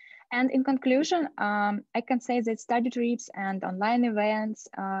 And in conclusion, I can say that study trips and online events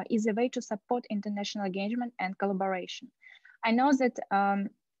is a way to support international engagement and collaboration. I know that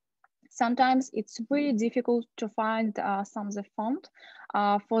sometimes it's really difficult to find some of the fund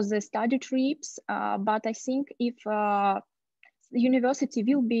for the study trips, but I think if the university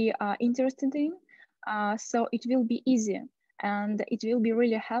will be interested in, so it will be easy and it will be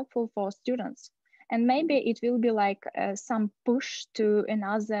really helpful for students. And maybe it will be like some push to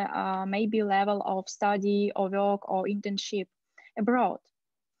another maybe level of study or work or internship abroad.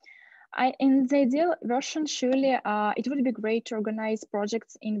 In the ideal version, surely it would be great to organize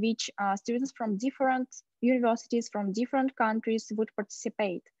projects in which students from different universities from different countries would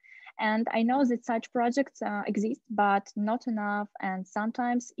participate. And I know that such projects exist, but not enough, and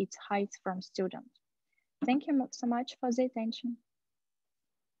sometimes it hides from students. Thank you so much for the attention.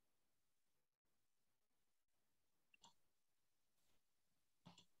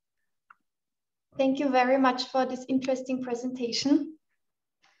 Thank you very much for this interesting presentation,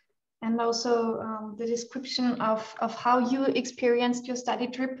 and also the description of how you experienced your study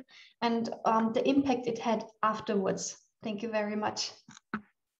trip and the impact it had afterwards. Thank you very much.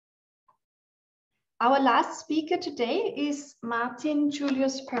 Our last speaker today is Martin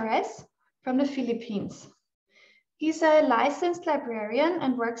Julius Perez from the Philippines. He's a licensed librarian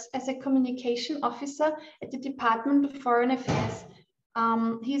and works as a communication officer at the Department of Foreign Affairs.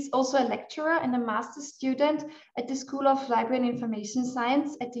 He's also a lecturer and a master's student at the School of Library and Information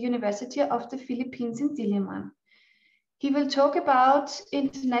Science at the University of the Philippines in Diliman. He will talk about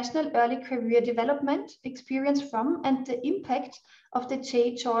international early career development, experience from, and the impact of the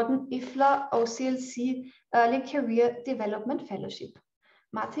J. Jordan IFLA OCLC Early Career Development Fellowship.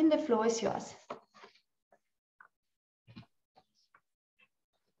 Martin, the floor is yours.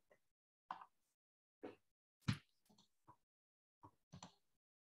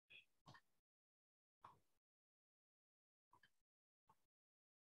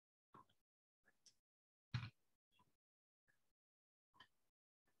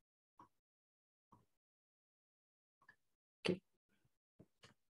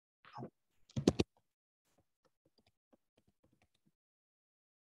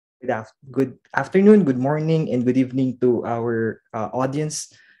 Good afternoon, good morning, and good evening to our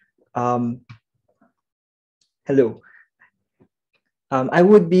audience. Hello. I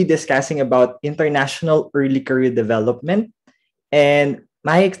would be discussing about international early career development, and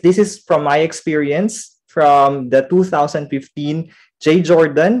this is from my experience from the 2015 J.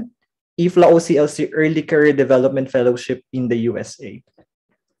 Jordan IFLA OCLC Early Career Development Fellowship in the USA.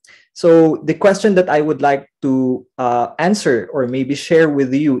 So the question that I would like to answer or maybe share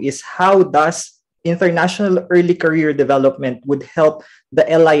with you is, how does international early career development would help the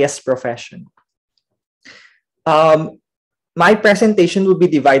LIS profession? My presentation will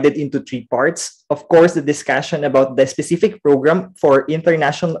be divided into 3 parts. Of course, the discussion about the specific program for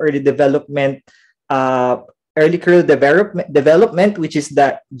international early development, early career development, which is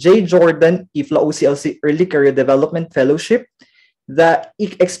the J. Jordan IFLA OCLC Early Career Development Fellowship, the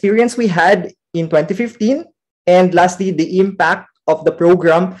experience we had in 2015, and lastly, the impact of the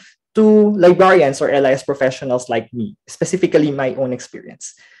program to librarians or LIS professionals like me, specifically my own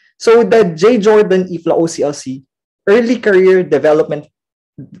experience. So the J. Jordan IFLA OCLC Early Career Development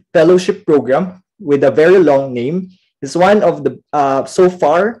Fellowship Program, with a very long name, is one of the, so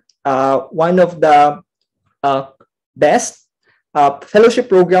far, one of the best fellowship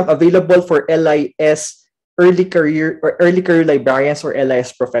program available for LIS early career librarians or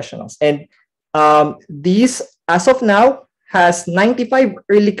LIS professionals. And these, as of now, has 95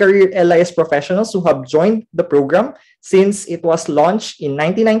 early career LIS professionals who have joined the program since it was launched in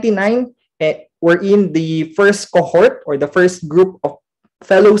 1999. Wherein the first cohort or the first group of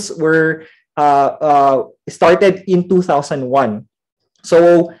fellows were started in 2001.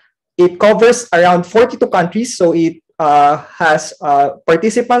 So it covers around 42 countries. So it has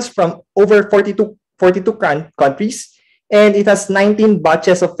participants from over 42 countries, and it has 19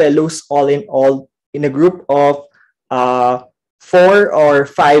 batches of fellows all in a group of 4 or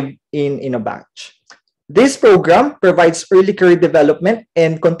 5 in a batch. This program provides early career development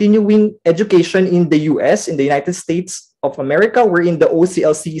and continuing education in the US, in the United States of America, wherein the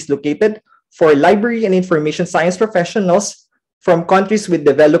OCLC is located, for library and information science professionals from countries with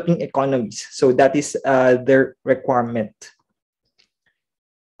developing economies. So that is their requirement.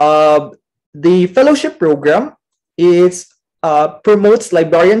 The fellowship program promotes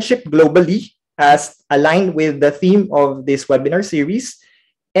librarianship globally, as aligned with the theme of this webinar series,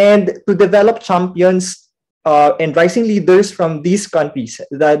 and to develop champions and rising leaders from these countries,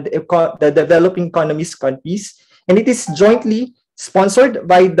 the developing economies countries. And it is jointly sponsored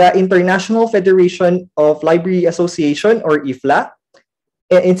by the International Federation of Library Association, or IFLA,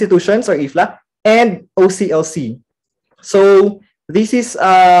 institutions, or IFLA, and OCLC. So this is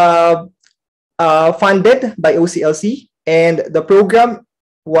funded by OCLC, and the program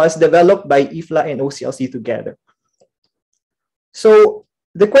was developed by IFLA and OCLC together. So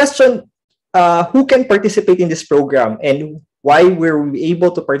the question, who can participate in this program and why were we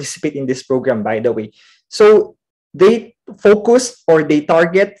able to participate in this program, by the way? So they focus or they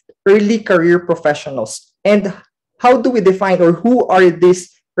target early career professionals. And how do we define or who are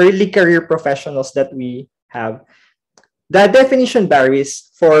these early career professionals that we have? The definition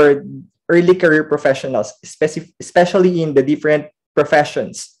varies for early career professionals, especially in the different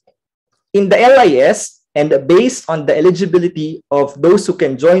professions. In the LIS, and based on the eligibility of those who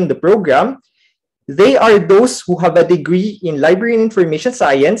can join the program, they are those who have a degree in library and information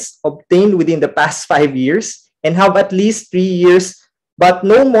science obtained within the past 5 years and have at least 3 years, but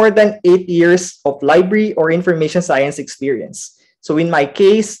no more than 8 years of library or information science experience. So in my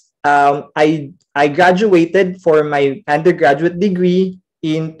case, I graduated for my undergraduate degree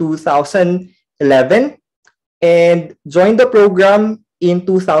in 2011 and joined the program in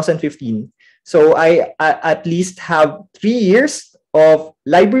 2015. So I at least have 3 years of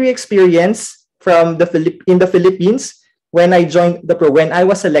library experience from in the Philippines when I joined the program, when I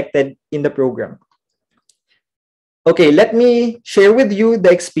was selected in the program. Okay, let me share with you the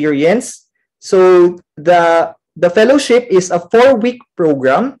experience. So the fellowship is a 4-week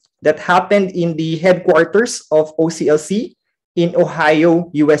program that happened in the headquarters of OCLC in Ohio,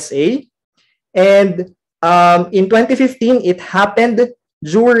 USA. And in 2015, it happened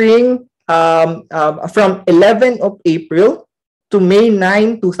during from 11 of April to May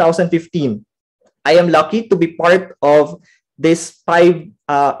 9, 2015. I am lucky to be part of this 5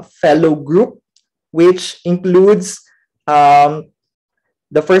 fellow group, which includes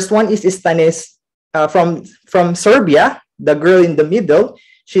the first one is Stanis from Serbia, the girl in the middle.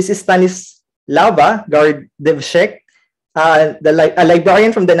 She's Stanislava Gardevšek, a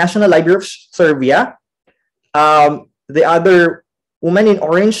librarian from the National Library of Serbia. The other woman in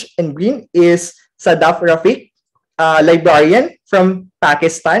orange and green is Sadaf Rafiq, a librarian from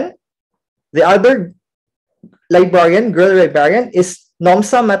Pakistan. The other girl librarian is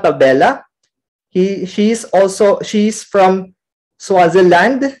Nomsa Matabela. She's from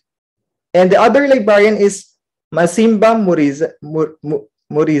Swaziland. And the other librarian is Masimba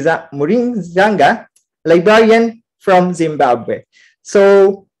Murizanga, librarian from Zimbabwe.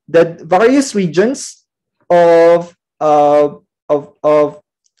 So the various regions of the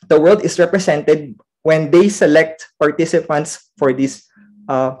world is represented when they select participants for this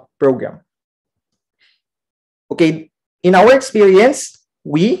program. Okay, in our experience,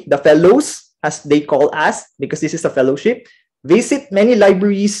 we, the fellows, as they call us, because this is a fellowship, visit many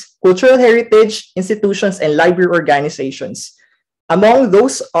libraries, cultural heritage institutions, and library organizations. Among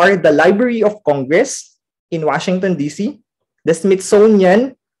those are the Library of Congress in Washington, D.C., the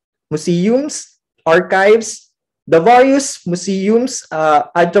Smithsonian, museums, archives, the various museums,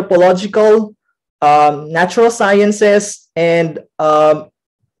 anthropological, natural sciences, and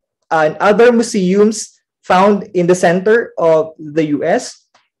other museums found in the center of the US.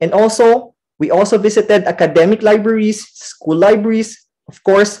 And also, we also visited academic libraries, school libraries, of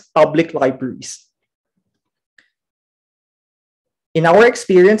course, public libraries. In our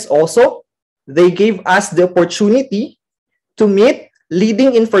experience also, they gave us the opportunity to meet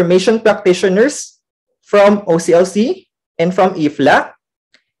leading information practitioners from OCLC and from IFLA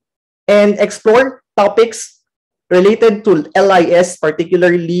and explore topics related to LIS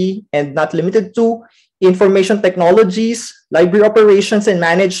particularly and not limited to information technologies, library operations and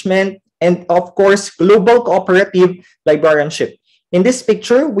management, and of course, global cooperative librarianship. In this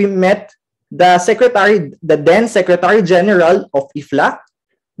picture, we met the then Secretary General of IFLA,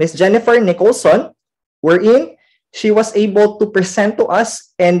 Ms. Jennifer Nicholson, wherein she was able to present to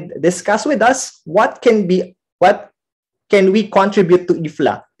us and discuss with us what can we contribute to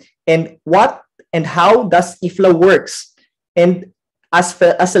IFLA and what and how does IFLA works. And as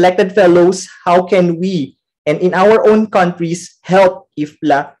selected fellows, how can we and in our own countries help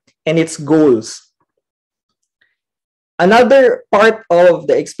IFLA and its goals? Another part of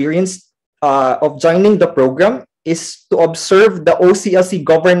the experience of joining the program is to observe the OCLC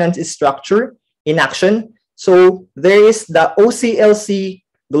governance structure in action. So there is the OCLC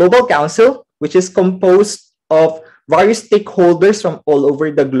Global Council, which is composed of various stakeholders from all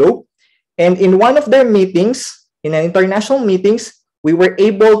over the globe. And in one of their meetings, in an international meetings, we were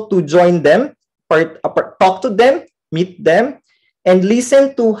able to join them, talk to them, meet them, and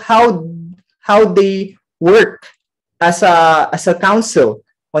listen to how they work as a council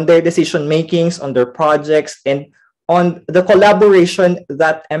on their decision makings, on their projects, and on the collaboration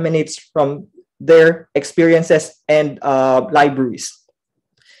that emanates from their experiences and libraries.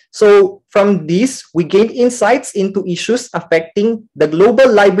 So from this, we gained insights into issues affecting the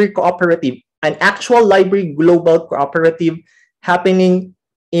global library cooperative, an actual library global cooperative happening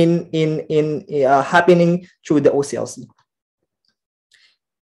happening through the OCLC.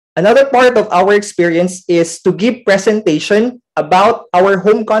 Another part of our experience is to give presentation about our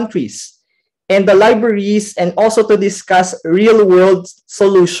home countries and the libraries, and also to discuss real-world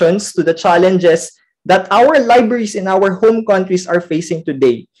solutions to the challenges that our libraries in our home countries are facing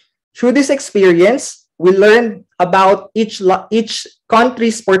today. Through this experience, we learned about each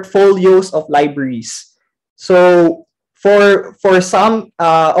country's portfolios of libraries. So for some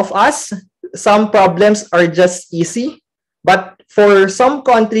of us, some problems are just easy, but for some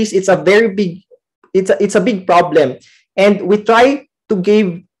countries, it's a very big, it's a big problem. And we try to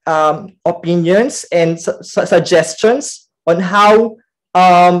give opinions and suggestions on how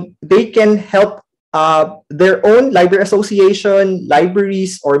they can help their own library association,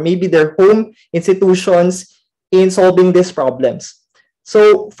 libraries, or maybe their home institutions in solving these problems.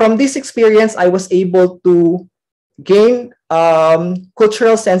 So from this experience, I was able to gain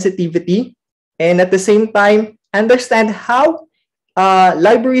cultural sensitivity, and at the same time, understand how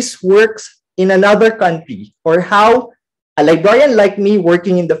libraries works in another country, or how a librarian like me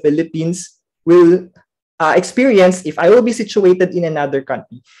working in the Philippines will experience if I will be situated in another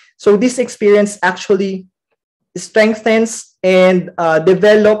country. So this experience actually strengthens and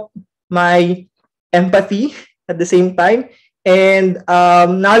develop my empathy at the same time, and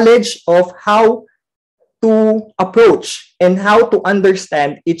knowledge of how to approach and how to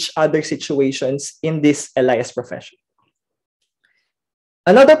understand each other's situations in this LIS profession.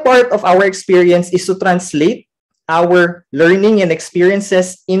 Another part of our experience is to translate our learning and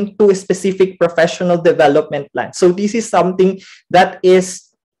experiences into a specific professional development plan. So this is something that is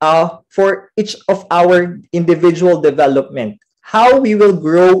for each of our individual development. How we will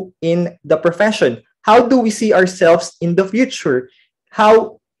grow in the profession. How do we see ourselves in the future?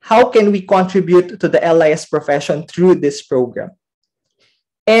 How can we contribute to the LIS profession through this program?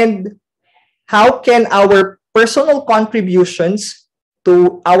 And how can our personal contributions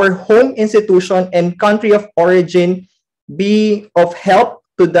to our home institution and country of origin be of help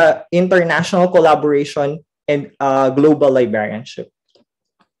to the international collaboration and global librarianship?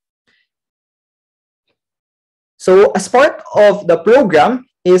 So as part of the program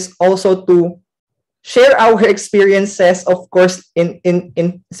is also to share our experiences, of course,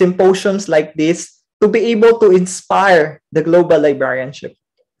 in symposiums like this, to be able to inspire the global librarianship.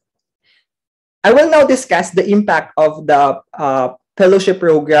 I will now discuss the impact of the fellowship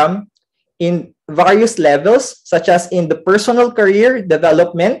program in various levels, such as in the personal career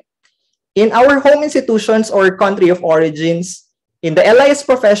development, in our home institutions or country of origins, in the LIS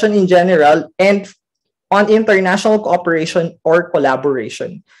profession in general, and on international cooperation or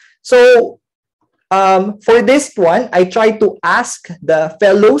collaboration. So for this one, I tried to ask the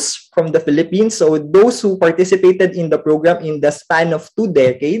fellows from the Philippines, so those who participated in the program in the span of 2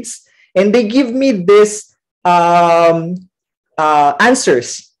 decades, and they give me this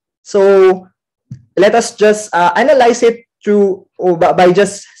answers. So let us just analyze it through by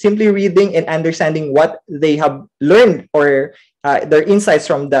just simply reading and understanding what they have learned or their insights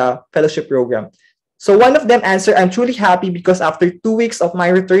from the fellowship program. So one of them answered, "I'm truly happy because after 2 weeks of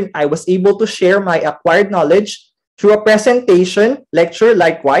my return, I was able to share my acquired knowledge through a presentation, lecture.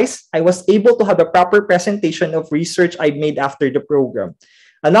 Likewise, I was able to have a proper presentation of research I made after the program."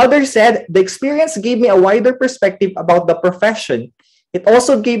 Another said, "The experience gave me a wider perspective about the profession. It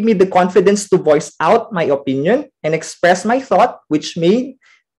also gave me the confidence to voice out my opinion and express my thought, which made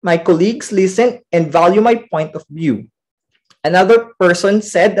my colleagues listen and value my point of view." Another person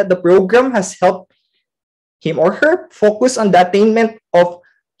said that the program has helped him or her focus on the attainment of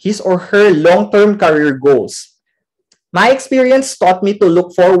his or her long-term career goals. "My experience taught me to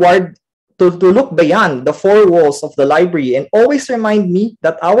look forward, to look beyond the 4 walls of the library and always remind me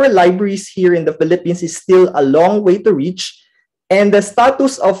that our libraries here in the Philippines is still a long way to reach, and the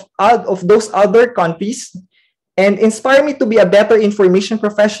status of those other countries, and inspire me to be a better information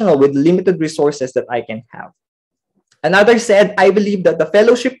professional with limited resources that I can have." Another said, "I believe that the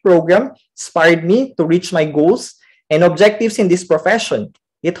fellowship program inspired me to reach my goals and objectives in this profession.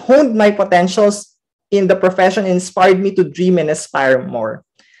 It honed my potentials in the profession and inspired me to dream and aspire more."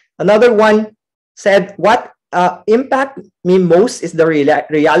 Another one said, "What impacted me most is the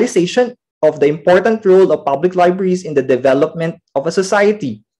realization of the important role of public libraries in the development of a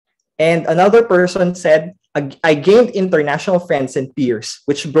society." And another person said, "I gained international friends and peers,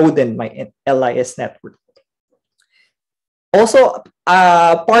 which broadened my LIS network." Also,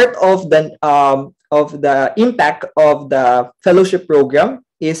 part of the impact of the fellowship program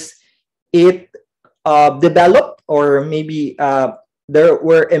is it developed or maybe there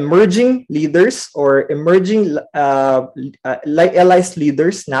were emerging leaders or emerging LIS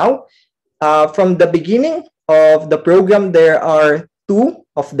leaders now. From the beginning of the program, there are two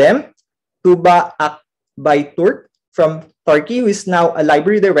of them. Tuba Akbayturk from Turkey, who is now a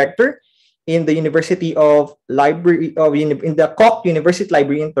library director in the University of Library in the Koç University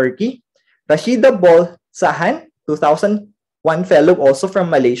Library in Turkey. Rashida Bol Sahan, 2001 fellow, also from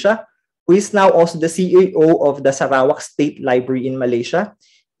Malaysia, who is now also the CEO of the Sarawak State Library in Malaysia.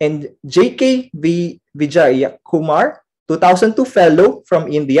 And J.K. Vijaya Kumar, 2002 fellow from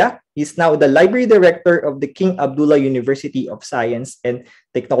India. He's now the library director of the King Abdullah University of Science and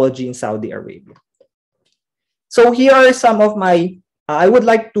Technology in Saudi Arabia. So here are some of my, I would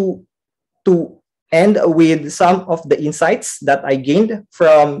like to end with some of the insights that I gained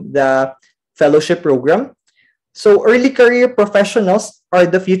from the fellowship program. So early career professionals are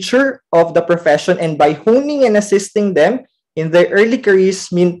the future of the profession, and by honing and assisting them in their early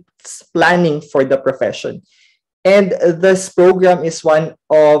careers means planning for the profession. And this program is one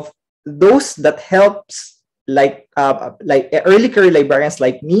of those that helps like early career librarians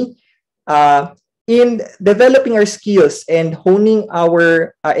like me in developing our skills and honing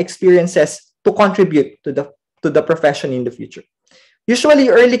our experiences to contribute to the profession in the future. Usually,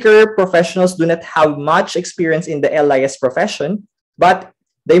 early career professionals do not have much experience in the LIS profession, but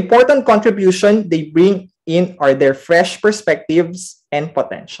the important contribution they bring in are their fresh perspectives and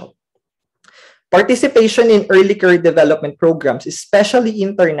potential. Participation in early career development programs, especially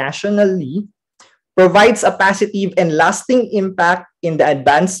internationally, provides a positive and lasting impact in the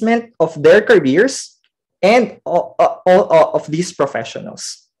advancement of their careers and all of these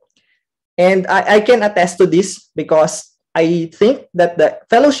professionals. And I can attest to this because I think that the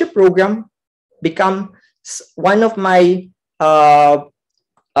fellowship program become one of my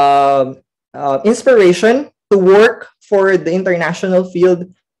inspiration to work for the international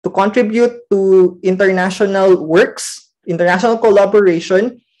field, to contribute to international works, international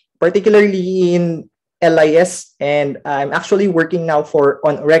collaboration, particularly in LIS. And I'm actually working now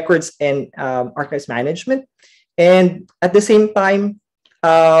on records and archives management. And at the same time,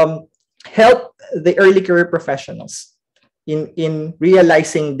 help the early career professionals in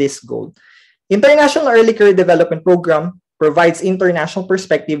realizing this goal. International Early Career Development Program provides international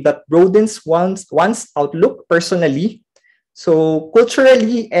perspective that broadens one's outlook personally, so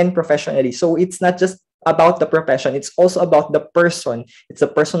culturally and professionally. So it's not just about the profession, it's also about the person. It's the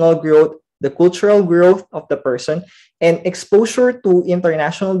personal growth, the cultural growth of the person, and exposure to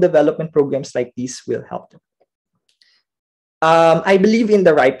international development programs like these will help them. I believe in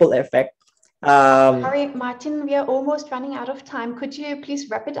the ripple effect. Sorry, Martin, we are almost running out of time. Could you please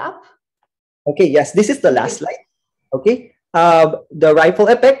wrap it up? Okay, yes, this is the last slide. Okay, the ripple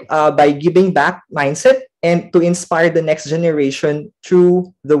effect by giving back mindset and to inspire the next generation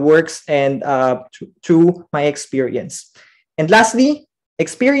through the works and through my experience. And lastly,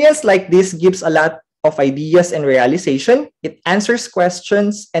 experience like this gives a lot of ideas and realization. It answers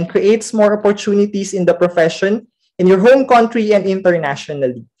questions and creates more opportunities in the profession, in your home country and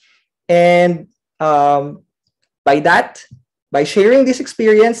internationally. And by sharing this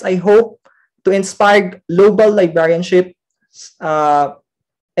experience, I hope to inspire global librarianship.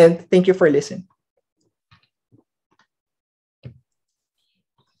 And thank you for listening.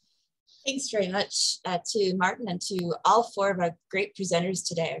 Thanks very much to Martin and to all four of our great presenters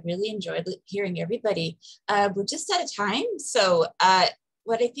today. I really enjoyed hearing everybody. We're just out of time. So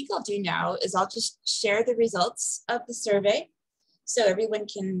what I think I'll do now is I'll just share the results of the survey so everyone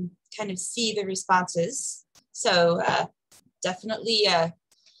can kind of see the responses. So definitely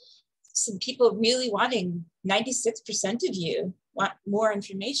some people really wanting, 96% of you want more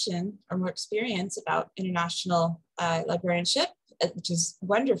information or more experience about international librarianship, which is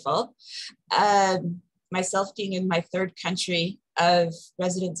wonderful. Myself being in my third country of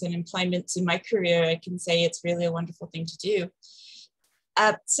residence and employment in my career, I can say it's really a wonderful thing to do.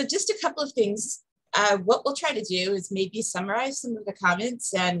 So just a couple of things. What we'll try to do is maybe summarize some of the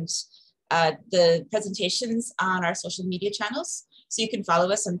comments and the presentations on our social media channels. So you can follow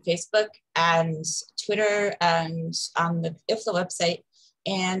us on Facebook and Twitter and on the IFLA website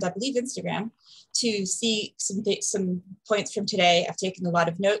and I believe Instagram to see some points from today. I've taken a lot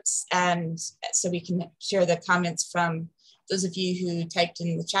of notes, and so we can share the comments from those of you who typed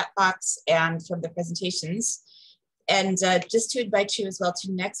in the chat box and from the presentations. And just to invite you as well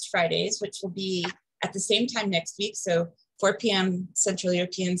to next Fridays, which will be at the same time next week. So 4 p.m. Central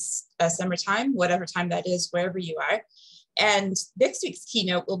European summertime, whatever time that is, wherever you are. And next week's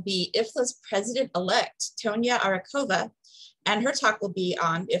keynote will be IFLA's president-elect, Tonia Arakova, and her talk will be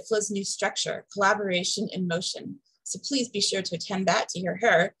on IFLA's new structure, Collaboration in Motion, So please be sure to attend that to hear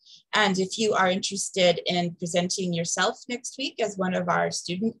her. And if you are interested in presenting yourself next week as one of our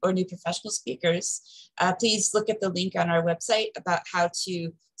student or new professional speakers, please look at the link on our website about how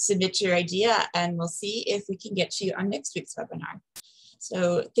to submit your idea, and we'll see if we can get you on next week's webinar.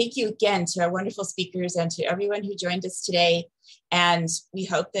 So thank you again to our wonderful speakers and to everyone who joined us today. And we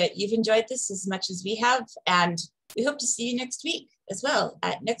hope that you've enjoyed this as much as we have. And we hope to see you next week as well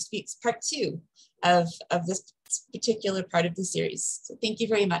at next week's part 2 of this particular part of the series. So thank you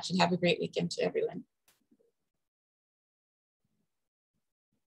very much and have a great weekend to everyone.